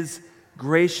is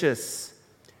gracious.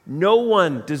 No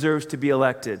one deserves to be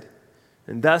elected,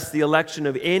 and thus the election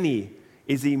of any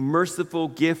is a merciful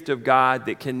gift of God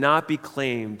that cannot be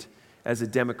claimed as a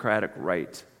democratic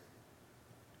right.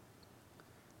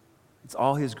 It's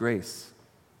all his grace.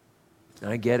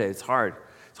 And I get it. It's hard.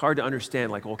 It's hard to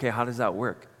understand, like, okay, how does that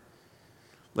work?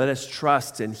 Let us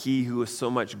trust in he who is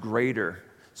so much greater,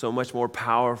 so much more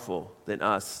powerful than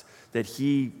us, that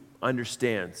he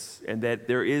understands and that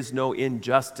there is no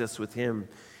injustice with him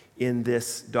in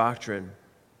this doctrine.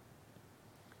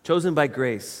 Chosen by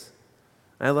grace.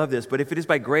 I love this, but if it is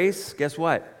by grace, guess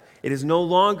what? It is no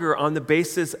longer on the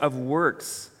basis of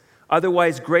works.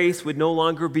 Otherwise, grace would no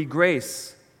longer be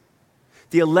grace.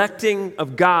 The electing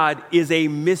of God is a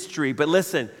mystery, but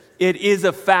listen, it is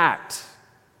a fact.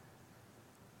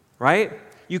 Right?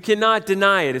 You cannot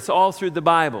deny it. It's all through the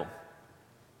Bible.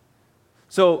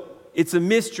 So it's a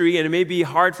mystery, and it may be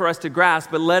hard for us to grasp,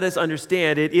 but let us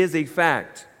understand it is a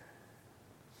fact.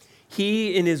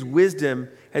 He, in his wisdom,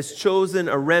 has chosen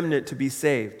a remnant to be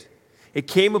saved. It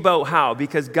came about how?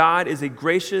 Because God is a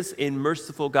gracious and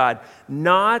merciful God,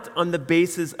 not on the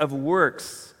basis of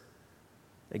works.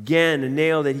 Again, a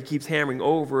nail that he keeps hammering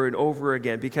over and over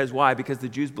again. Because why? Because the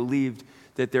Jews believed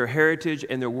that their heritage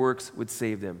and their works would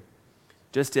save them.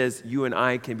 Just as you and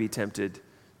I can be tempted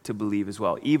to believe as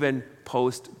well, even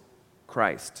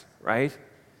post-Christ, right?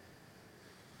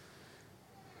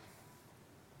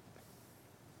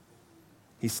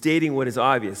 He's stating what is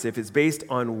obvious. If it's based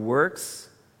on works,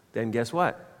 then guess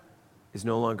what? It's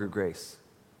no longer grace.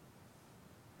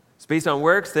 It's based on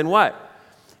works, then what?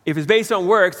 If it's based on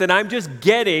works, then I'm just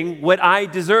getting what I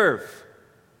deserve.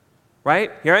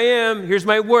 Right? Here I am. Here's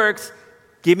my works.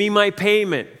 Give me my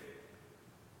payment.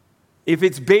 If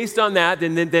it's based on that,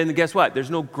 then guess what? There's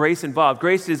no grace involved.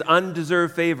 Grace is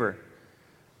undeserved favor.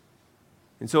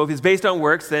 And so if it's based on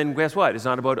works, then guess what? It's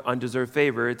not about undeserved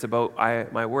favor. It's about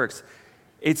my works.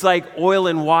 It's like oil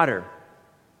and water,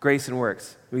 grace and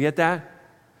works. We get that?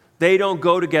 They don't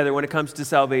go together when it comes to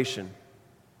salvation.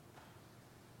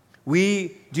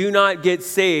 We do not get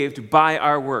saved by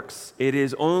our works. It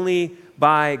is only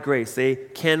by grace. They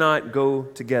cannot go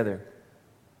together.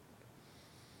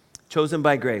 Chosen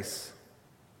by grace.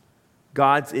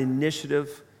 God's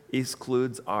initiative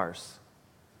excludes ours.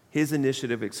 His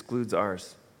initiative excludes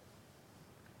ours.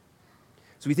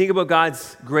 So we think about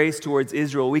God's grace towards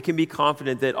Israel, we can be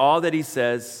confident that all that he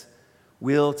says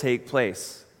will take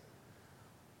place.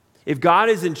 If God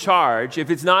is in charge, if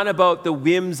it's not about the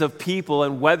whims of people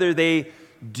and whether they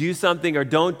do something or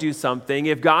don't do something,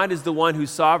 if God is the one who's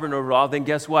sovereign over all, then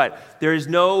guess what? There is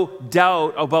no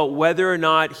doubt about whether or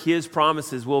not his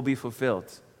promises will be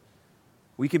fulfilled.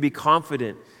 We can be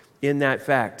confident in that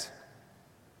fact.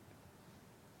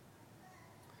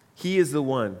 He is the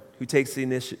one who takes the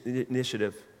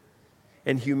initiative.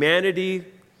 And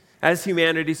as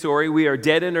humanity, we are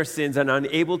dead in our sins and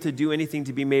unable to do anything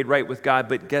to be made right with God.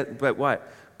 But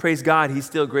what? Praise God, he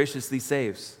still graciously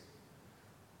saves.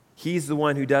 He's the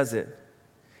one who does it.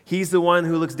 He's the one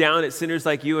who looks down at sinners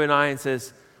like you and I and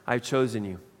says, I've chosen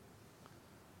you.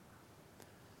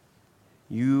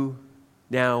 You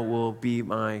now will be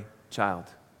my child.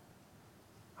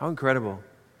 How incredible.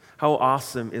 How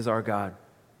awesome is our God.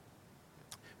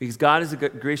 Because God is a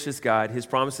gracious God, his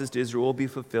promises to Israel will be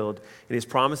fulfilled, and his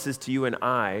promises to you and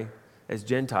I, as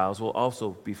Gentiles, will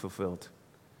also be fulfilled.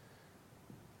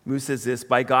 Moose says this,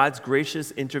 by God's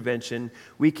gracious intervention,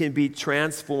 we can be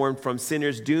transformed from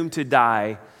sinners doomed to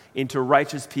die into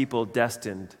righteous people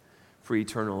destined for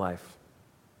eternal life.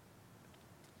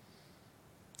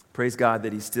 Praise God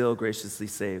that he still graciously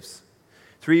saves.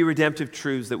 3 redemptive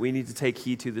truths that we need to take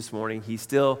heed to this morning. He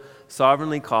still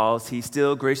sovereignly calls. He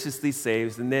still graciously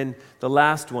saves. And then the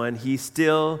last one, he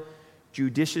still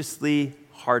judiciously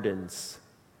hardens.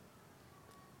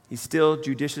 He still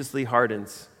judiciously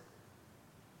hardens.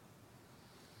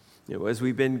 As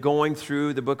we've been going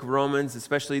through the book of Romans,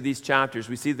 especially these chapters,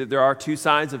 we see that there are 2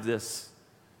 sides of this.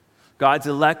 God's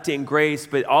electing grace,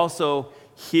 but also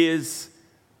his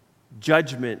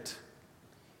judgment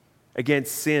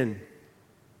against sin.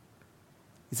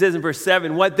 He says in verse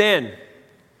 7, what then?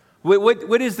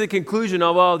 What is the conclusion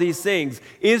of all these things?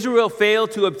 Israel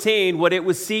failed to obtain what it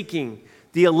was seeking.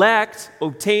 The elect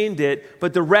obtained it,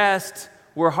 but the rest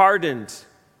were hardened.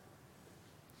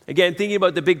 Again, thinking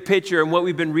about the big picture and what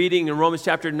we've been reading in Romans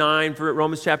chapter 9, for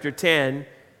Romans chapter 10,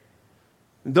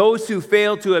 those who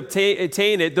fail to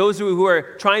attain it, those who are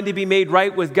trying to be made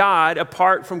right with God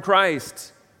apart from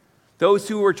Christ, those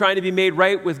who were trying to be made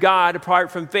right with God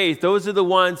apart from faith, those are the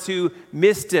ones who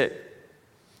missed it.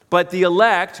 But the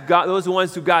elect, those are the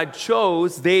ones who God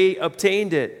chose, they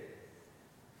obtained it.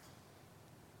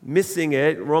 missing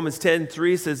it. Romans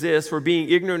 10:3 says this, "For being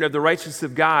ignorant of the righteousness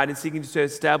of God and seeking to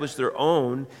establish their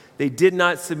own, they did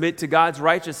not submit to God's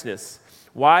righteousness."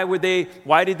 Why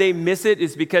did they miss it?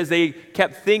 It's because they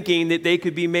kept thinking that they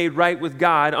could be made right with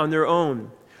God on their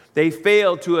own. They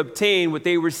failed to obtain what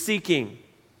they were seeking,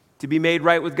 to be made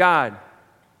right with God.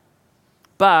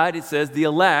 But it says the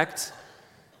elect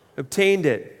obtained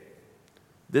it.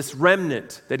 This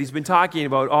remnant that he's been talking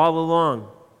about all along.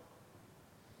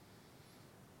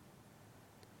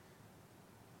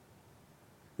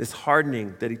 This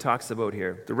hardening that he talks about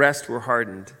here. The rest were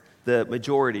hardened. The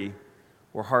majority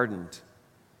were hardened.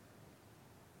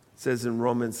 It says in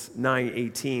Romans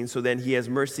 9:18, "So then he has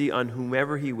mercy on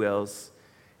whomever he wills,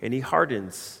 and he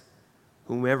hardens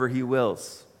whomever he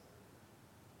wills."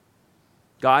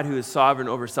 God, who is sovereign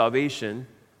over salvation,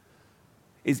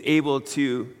 is able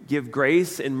to give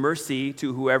grace and mercy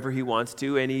to whoever he wants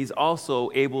to, and he's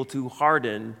also able to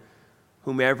harden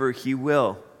whomever he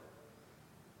will.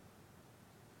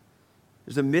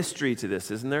 There's a mystery to this,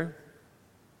 isn't there?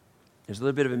 There's a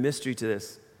little bit of a mystery to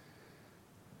this.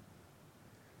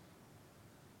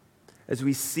 As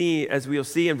we'll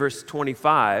see in verse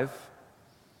 25,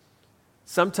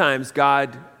 sometimes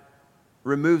God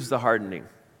removes the hardening.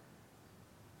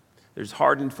 There's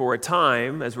hardened for a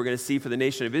time, as we're going to see for the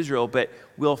nation of Israel, but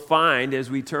we'll find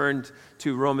as we turn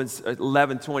to Romans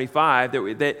 11:25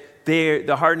 that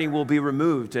the hardening will be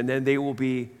removed and then they will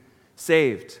be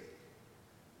saved.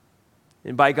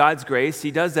 And by God's grace,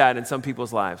 he does that in some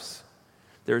people's lives.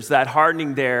 There's that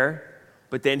hardening there,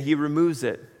 but then he removes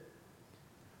it.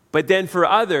 But then for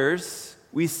others,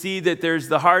 we see that there's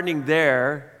the hardening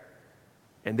there,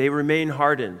 and they remain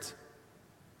hardened.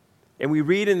 And we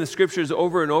read in the scriptures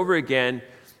over and over again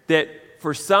that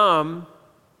for some,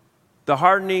 the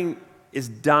hardening is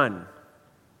done.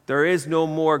 There is no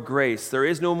more grace. There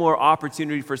is no more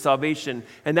opportunity for salvation.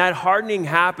 And that hardening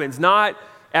happens not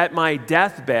at my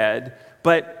deathbed,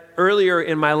 but earlier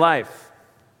in my life.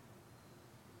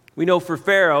 We know for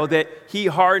Pharaoh that he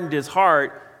hardened his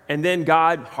heart, and then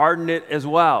God hardened it as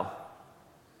well.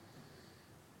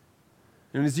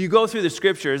 And as you go through the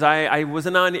scriptures, I was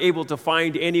unable to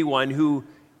find anyone who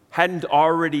hadn't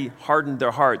already hardened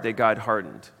their heart that God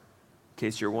hardened. In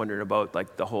case you're wondering about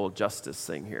like the whole justice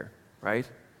thing here, right?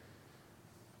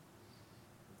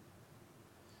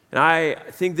 And I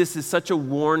think this is such a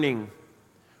warning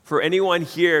for anyone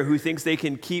here who thinks they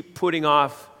can keep putting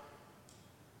off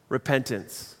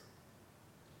repentance.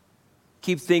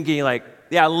 Keep thinking like,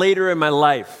 yeah, later in my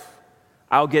life,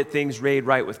 I'll get things made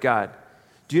right with God.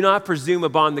 Do not presume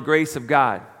upon the grace of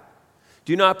God.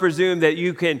 Do not presume that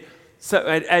you can,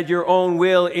 at your own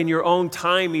will, in your own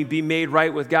timing, be made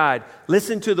right with God.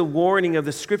 Listen to the warning of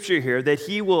the scripture here that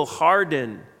he will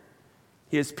harden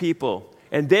his people.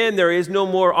 And then there is no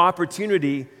more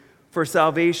opportunity for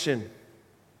salvation.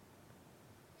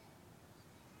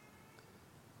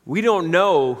 We don't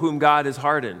know whom God has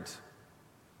hardened.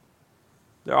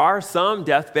 There are some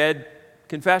deathbed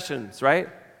confessions, right?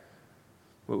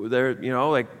 They're,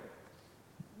 like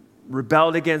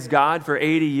rebelled against God for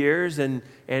 80 years, and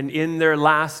in their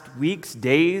last weeks,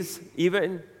 days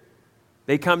even,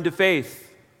 they come to faith.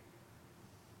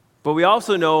 But we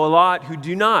also know a lot who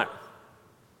do not.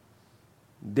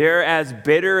 They're as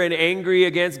bitter and angry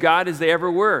against God as they ever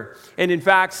were. And in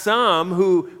fact, some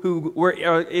who were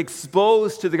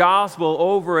exposed to the gospel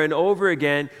over and over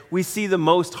again, we see the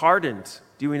most hardened,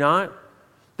 do we not?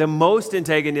 The most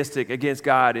antagonistic against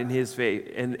God and his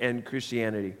faith and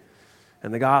Christianity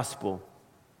and the gospel.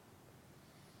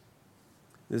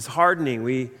 This hardening,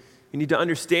 we need to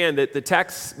understand that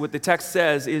what the text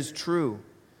says is true.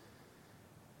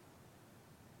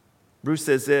 Bruce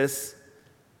says this,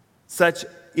 such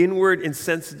inward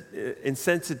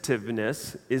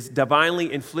insensitiveness is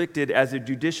divinely inflicted as a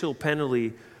judicial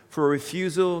penalty for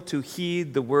refusal to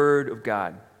heed the word of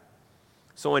God.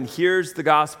 Someone hears the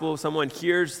gospel, someone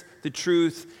hears the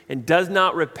truth and does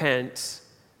not repent,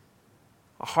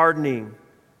 a hardening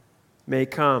may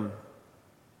come.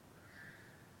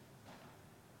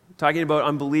 Talking about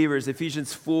unbelievers,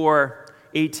 Ephesians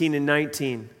 4:18 and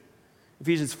 19.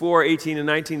 Ephesians 4:18 and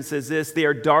 19 says this, they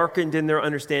are darkened in their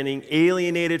understanding,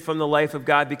 alienated from the life of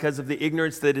God because of the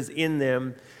ignorance that is in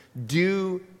them,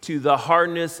 due to the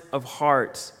hardness of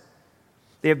heart.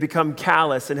 They have become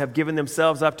callous and have given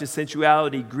themselves up to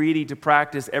sensuality, greedy to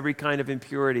practice every kind of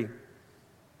impurity.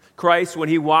 Christ, when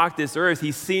he walked this earth,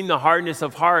 he's seen the hardness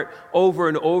of heart over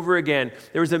and over again.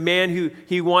 There was a man who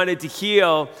he wanted to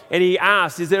heal, and he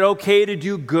asked, is it okay to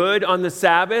do good on the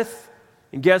Sabbath?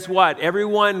 And guess what?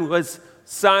 Everyone was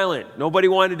silent. Nobody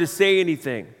wanted to say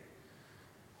anything.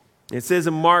 It says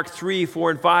in Mark 3,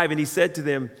 4, and 5, and he said to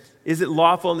them, "Is it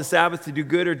lawful on the Sabbath to do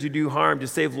good or to do harm, to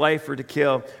save life or to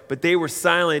kill?" But they were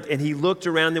silent, and he looked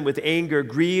around them with anger,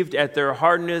 grieved at their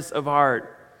hardness of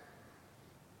heart.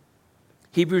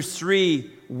 Hebrews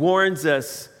 3 warns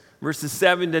us, verses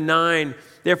 7 to 9,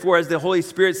 "Therefore, as the Holy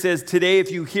Spirit says, today if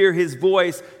you hear his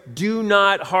voice, do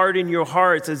not harden your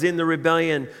hearts as in the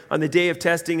rebellion on the day of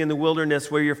testing in the wilderness,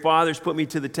 where your fathers put me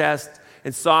to the test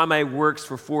and saw my works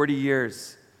for 40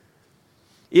 years.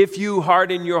 If you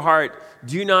harden your heart,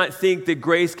 do not think that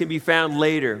grace can be found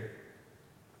later."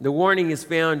 The warning is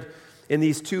found in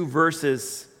these two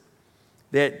verses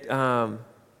there's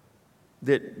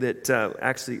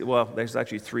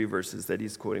actually three verses that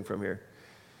he's quoting from here.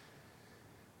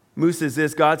 Moose says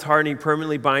this: God's hardening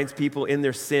permanently binds people in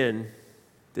their sin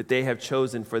that they have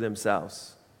chosen for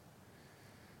themselves.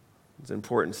 It's an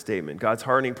important statement. God's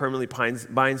hardening permanently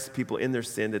binds people in their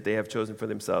sin that they have chosen for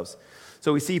themselves.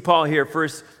 So we see Paul here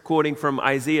first quoting from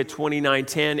Isaiah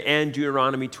 29:10 and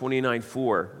Deuteronomy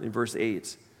 29:4 in verse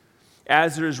 8.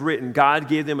 As it is written, God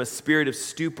gave them a spirit of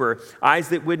stupor, eyes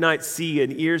that would not see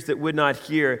and ears that would not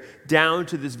hear, down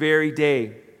to this very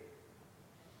day.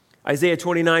 Isaiah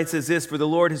 29 says this: "For the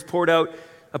Lord has poured out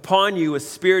upon you a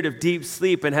spirit of deep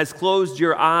sleep and has closed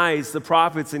your eyes, the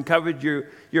prophets, and covered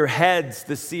your heads,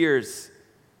 the seers."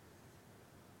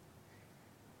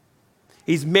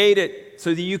 He's made it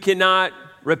so that you cannot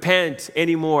repent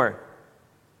anymore.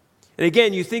 And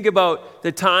again, you think about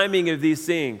the timing of these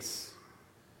things.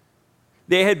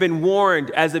 They had been warned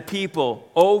as a people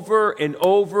over and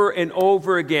over and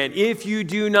over again. If you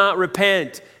do not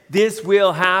repent, this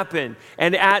will happen.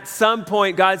 And at some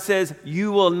point, God says,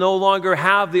 you will no longer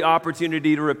have the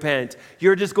opportunity to repent.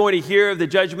 You're just going to hear of the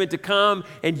judgment to come,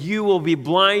 and you will be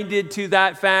blinded to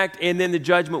that fact, and then the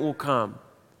judgment will come.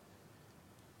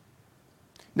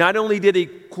 Not only did he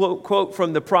quote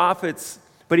from the prophets,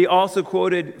 but he also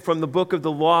quoted from the book of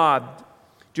the law,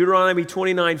 Deuteronomy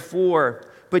 29:4.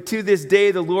 "But to this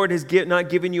day the Lord has not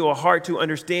given you a heart to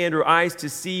understand, or eyes to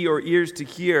see, or ears to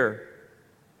hear."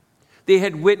 They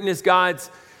had witnessed God's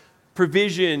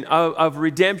provision of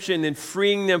redemption and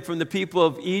freeing them from the people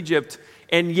of Egypt,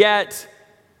 and yet,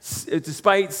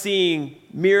 despite seeing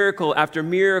miracle after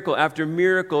miracle after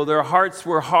miracle, their hearts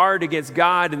were hard against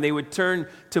God, and they would turn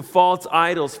to false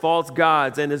idols, false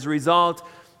gods. And as a result,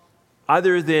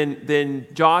 other than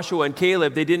Joshua and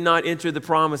Caleb, they did not enter the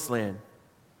promised land.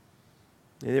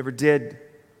 They never did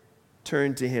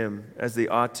turn to him as they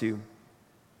ought to.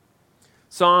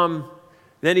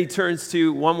 Then he turns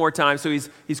to one more time. So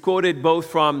he's quoted both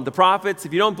from the prophets.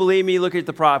 If you don't believe me, look at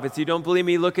the prophets. If you don't believe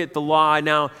me, look at the law.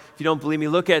 Now, if you don't believe me,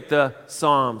 look at the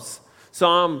Psalms.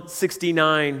 Psalm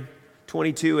 69,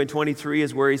 22 and 23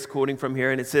 is where he's quoting from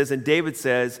here. And it says, "And David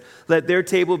says, let their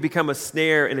table become a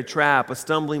snare and a trap, a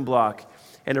stumbling block,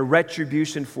 and a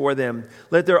retribution for them.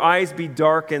 Let their eyes be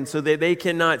darkened so that they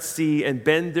cannot see, and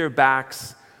bend their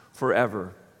backs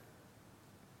forever."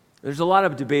 There's a lot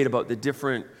of debate about the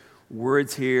different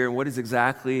words here and what's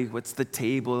the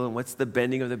table and what's the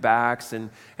bending of the backs and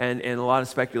a lot of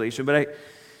speculation. But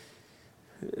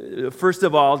first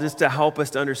of all, just to help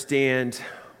us to understand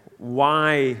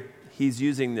why he's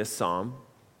using this psalm,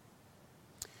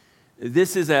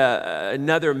 this is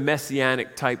another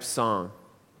messianic type song.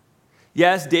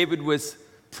 Yes, David was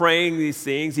praying these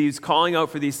things. He was calling out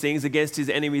for these things against his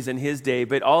enemies in his day,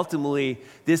 but ultimately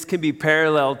this can be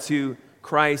parallel to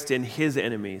Christ and his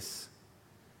enemies.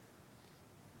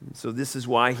 So this is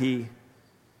why he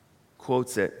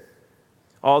quotes it.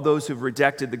 All those who've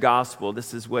rejected the gospel,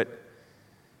 this is what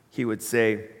he would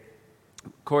say.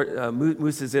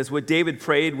 Moose says this: what David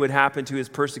prayed would happen to his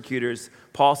persecutors,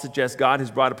 Paul suggests God has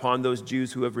brought upon those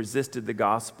Jews who have resisted the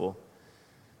gospel.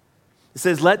 It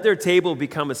says, let their table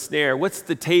become a snare. What's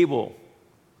the table?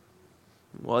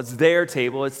 Well, it's their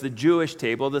table. It's the Jewish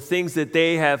table. The things that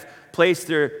they have placed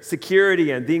their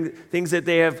security in, things that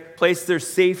they have placed their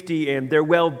safety in, their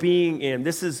well-being in.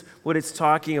 This is what it's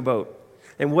talking about.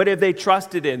 And what have they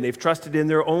trusted in? They've trusted in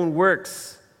their own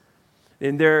works,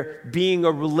 in their being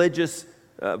a religious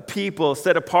people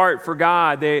set apart for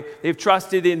God. They've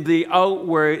trusted in the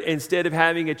outward instead of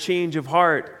having a change of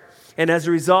heart. And as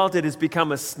a result, it has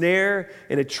become a snare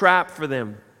and a trap for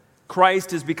them.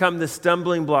 Christ has become the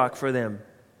stumbling block for them.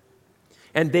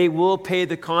 And they will pay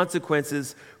the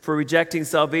consequences for rejecting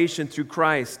salvation through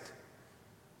Christ.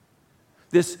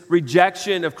 This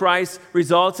rejection of Christ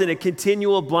results in a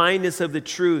continual blindness of the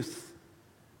truth.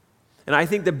 And I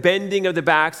think the bending of the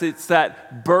backs, it's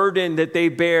that burden that they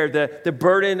bear, the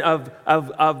burden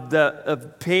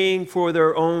of paying for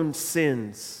their own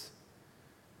sins.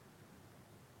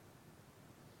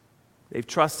 They've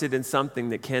trusted in something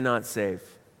that cannot save.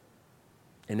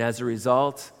 And as a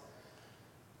result,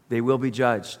 they will be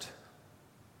judged.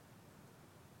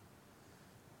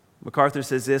 MacArthur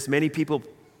says this: many people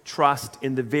trust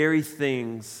in the very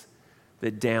things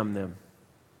that damn them.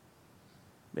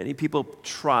 Many people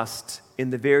trust in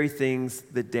the very things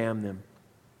that damn them.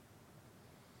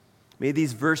 May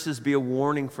these verses be a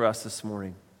warning for us this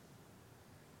morning.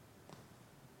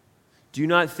 Do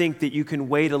not think that you can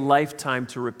wait a lifetime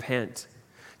to repent,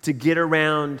 to get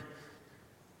around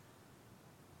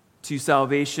to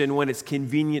salvation when it's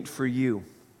convenient for you.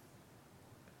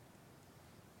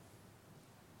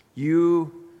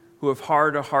 You who have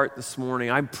hard a heart this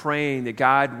morning, I'm praying that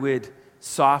God would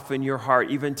soften your heart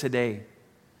even today,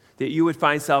 that you would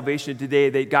find salvation today,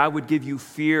 that God would give you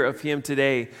fear of Him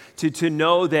today, to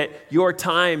know that your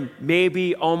time may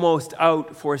be almost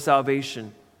out for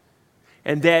salvation,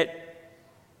 and that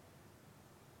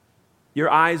your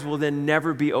eyes will then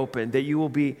never be opened, that you will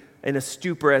be in a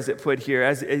stupor, as it put here,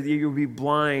 as you will be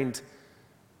blind.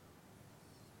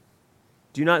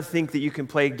 Do not think that you can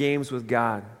play games with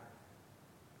God.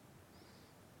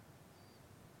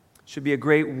 It should be a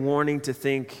great warning to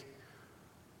think,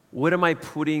 what am I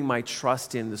putting my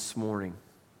trust in this morning?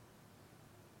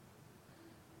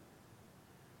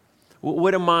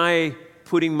 What am I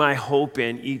putting my hope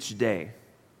in each day?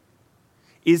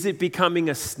 Is it becoming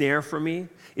a snare for me?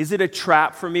 Is it a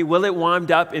trap for me? Will it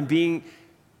wind up in being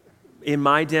in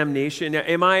my damnation?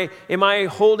 Am I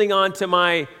holding on to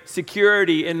my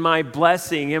security and my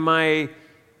blessing and my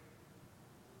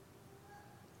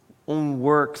own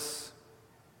works?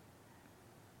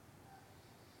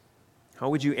 How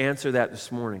would you answer that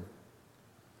this morning?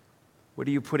 What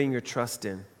are you putting your trust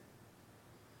in?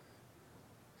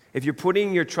 If you're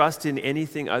putting your trust in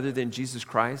anything other than Jesus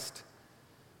Christ,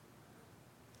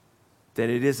 then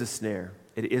it is a snare.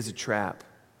 It is a trap.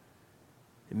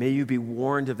 And may you be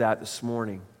warned of that this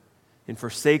morning and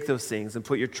forsake those things and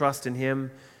put your trust in Him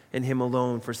and Him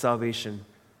alone for salvation.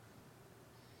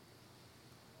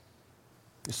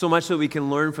 There's so much that we can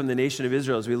learn from the nation of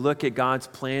Israel as we look at God's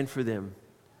plan for them.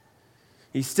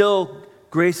 He still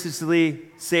graciously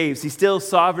saves. He still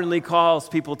sovereignly calls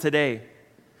people today.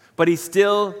 But He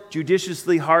still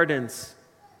judiciously hardens.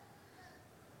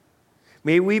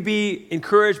 May we be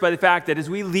encouraged by the fact that as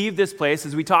we leave this place,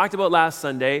 as we talked about last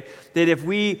Sunday, that if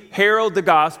we herald the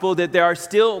gospel, that there are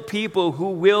still people who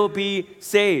will be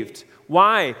saved.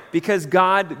 Why? Because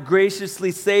God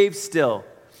graciously saves still.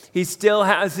 He still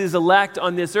has His elect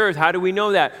on this earth. How do we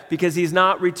know that? Because He's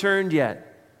not returned yet.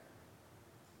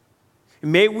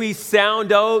 May we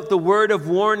sound out the word of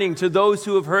warning to those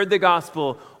who have heard the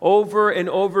gospel over and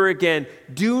over again.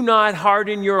 Do not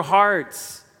harden your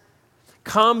hearts.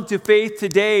 Come to faith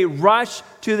today. Rush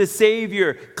to the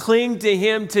Savior. Cling to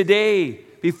Him today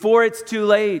before it's too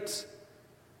late.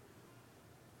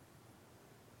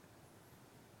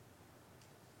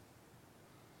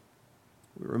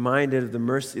 We're reminded of the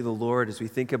mercy of the Lord as we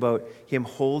think about Him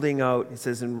holding out. It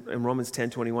says in Romans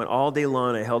 10:21, all day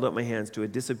long I held up my hands to a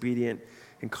disobedient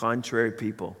and contrary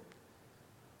people.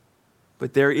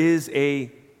 But there is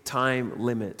a time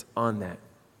limit on that.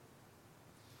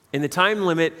 And the time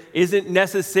limit isn't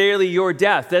necessarily your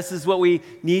death. This is what we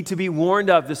need to be warned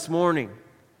of this morning.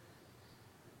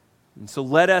 And so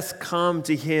let us come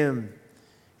to Him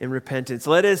in repentance.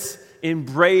 Let us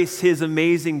embrace His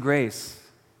amazing grace.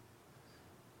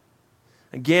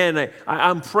 Again,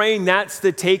 I'm praying that's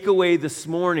the takeaway this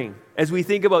morning as we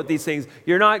think about these things.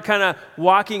 You're not kind of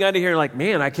walking out of here like,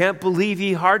 man, I can't believe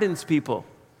He hardens people.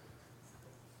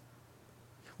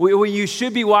 Well, you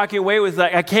should be walking away with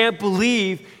like, I can't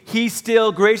believe He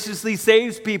still graciously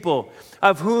saves people,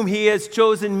 of whom He has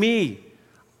chosen me.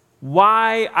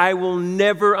 Why, I will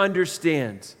never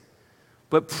understand.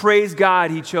 But praise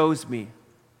God, He chose me.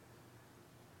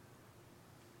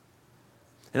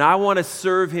 And I want to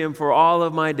serve Him for all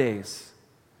of my days.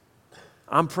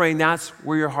 I'm praying that's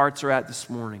where your hearts are at this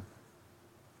morning.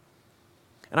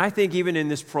 And I think even in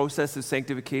this process of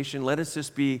sanctification, let us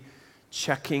just be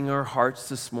checking our hearts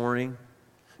this morning.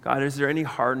 God, is there any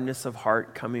hardness of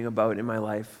heart coming about in my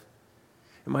life?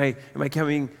 Am I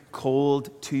coming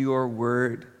cold to your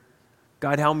word?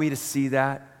 God, help me to see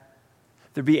that.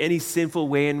 If there be any sinful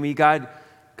way in me, God,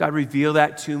 reveal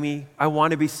that to me. I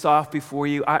want to be soft before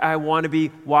you. I want to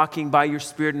be walking by your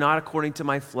Spirit, not according to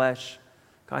my flesh.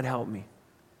 God, help me.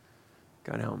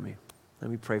 God, help me. Let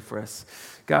me pray for us.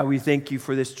 God, we thank you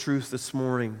for this truth this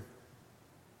morning.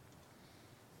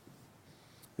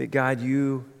 That God,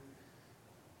 you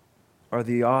are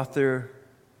the author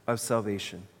of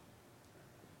salvation.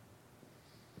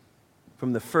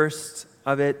 From the first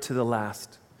of it to the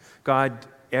last. God,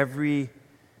 every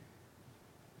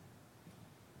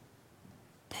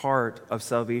part of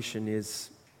salvation is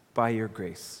by your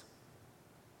grace.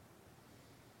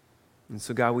 And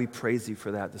so, God, we praise you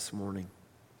for that this morning.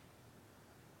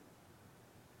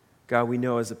 God, we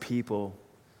know as a people,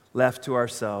 left to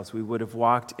ourselves, we would have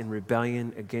walked in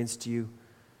rebellion against you.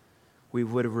 We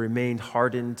would have remained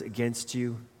hardened against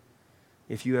you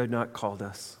if you had not called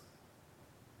us.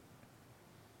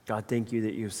 God, thank you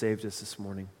that you have saved us this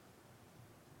morning.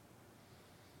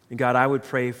 And God, I would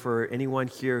pray for anyone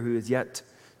here who is yet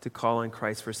to call on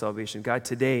Christ for salvation. God,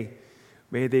 today,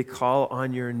 may they call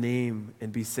on your name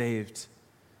and be saved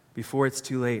before it's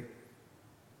too late.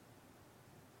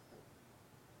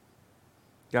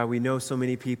 God, we know so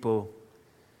many people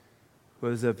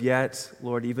who as of yet,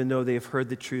 Lord, even though they have heard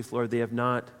the truth, Lord, they have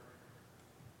not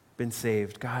been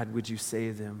saved. God, would you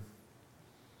save them?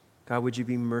 God, would you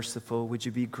be merciful? Would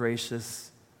you be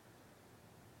gracious?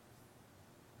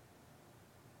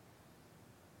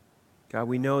 God,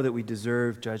 we know that we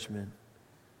deserve judgment.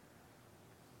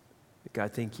 But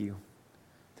God, thank you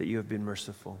that you have been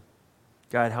merciful.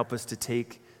 God, help us to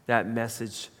take that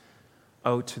message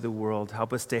out to the world.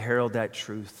 Help us to herald that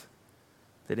truth,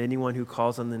 that anyone who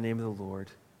calls on the name of the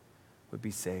Lord would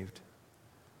be saved.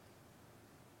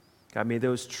 God, may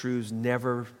those truths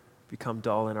never become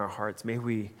dull in our hearts. May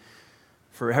we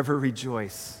forever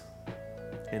rejoice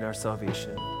in our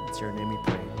salvation. It's your name we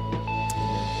pray. Amen.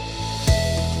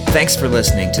 Thanks for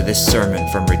listening to this sermon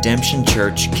from Redemption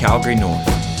Church, Calgary North.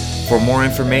 For more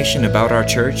information about our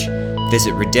church,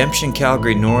 visit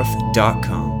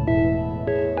redemptioncalgarynorth.com.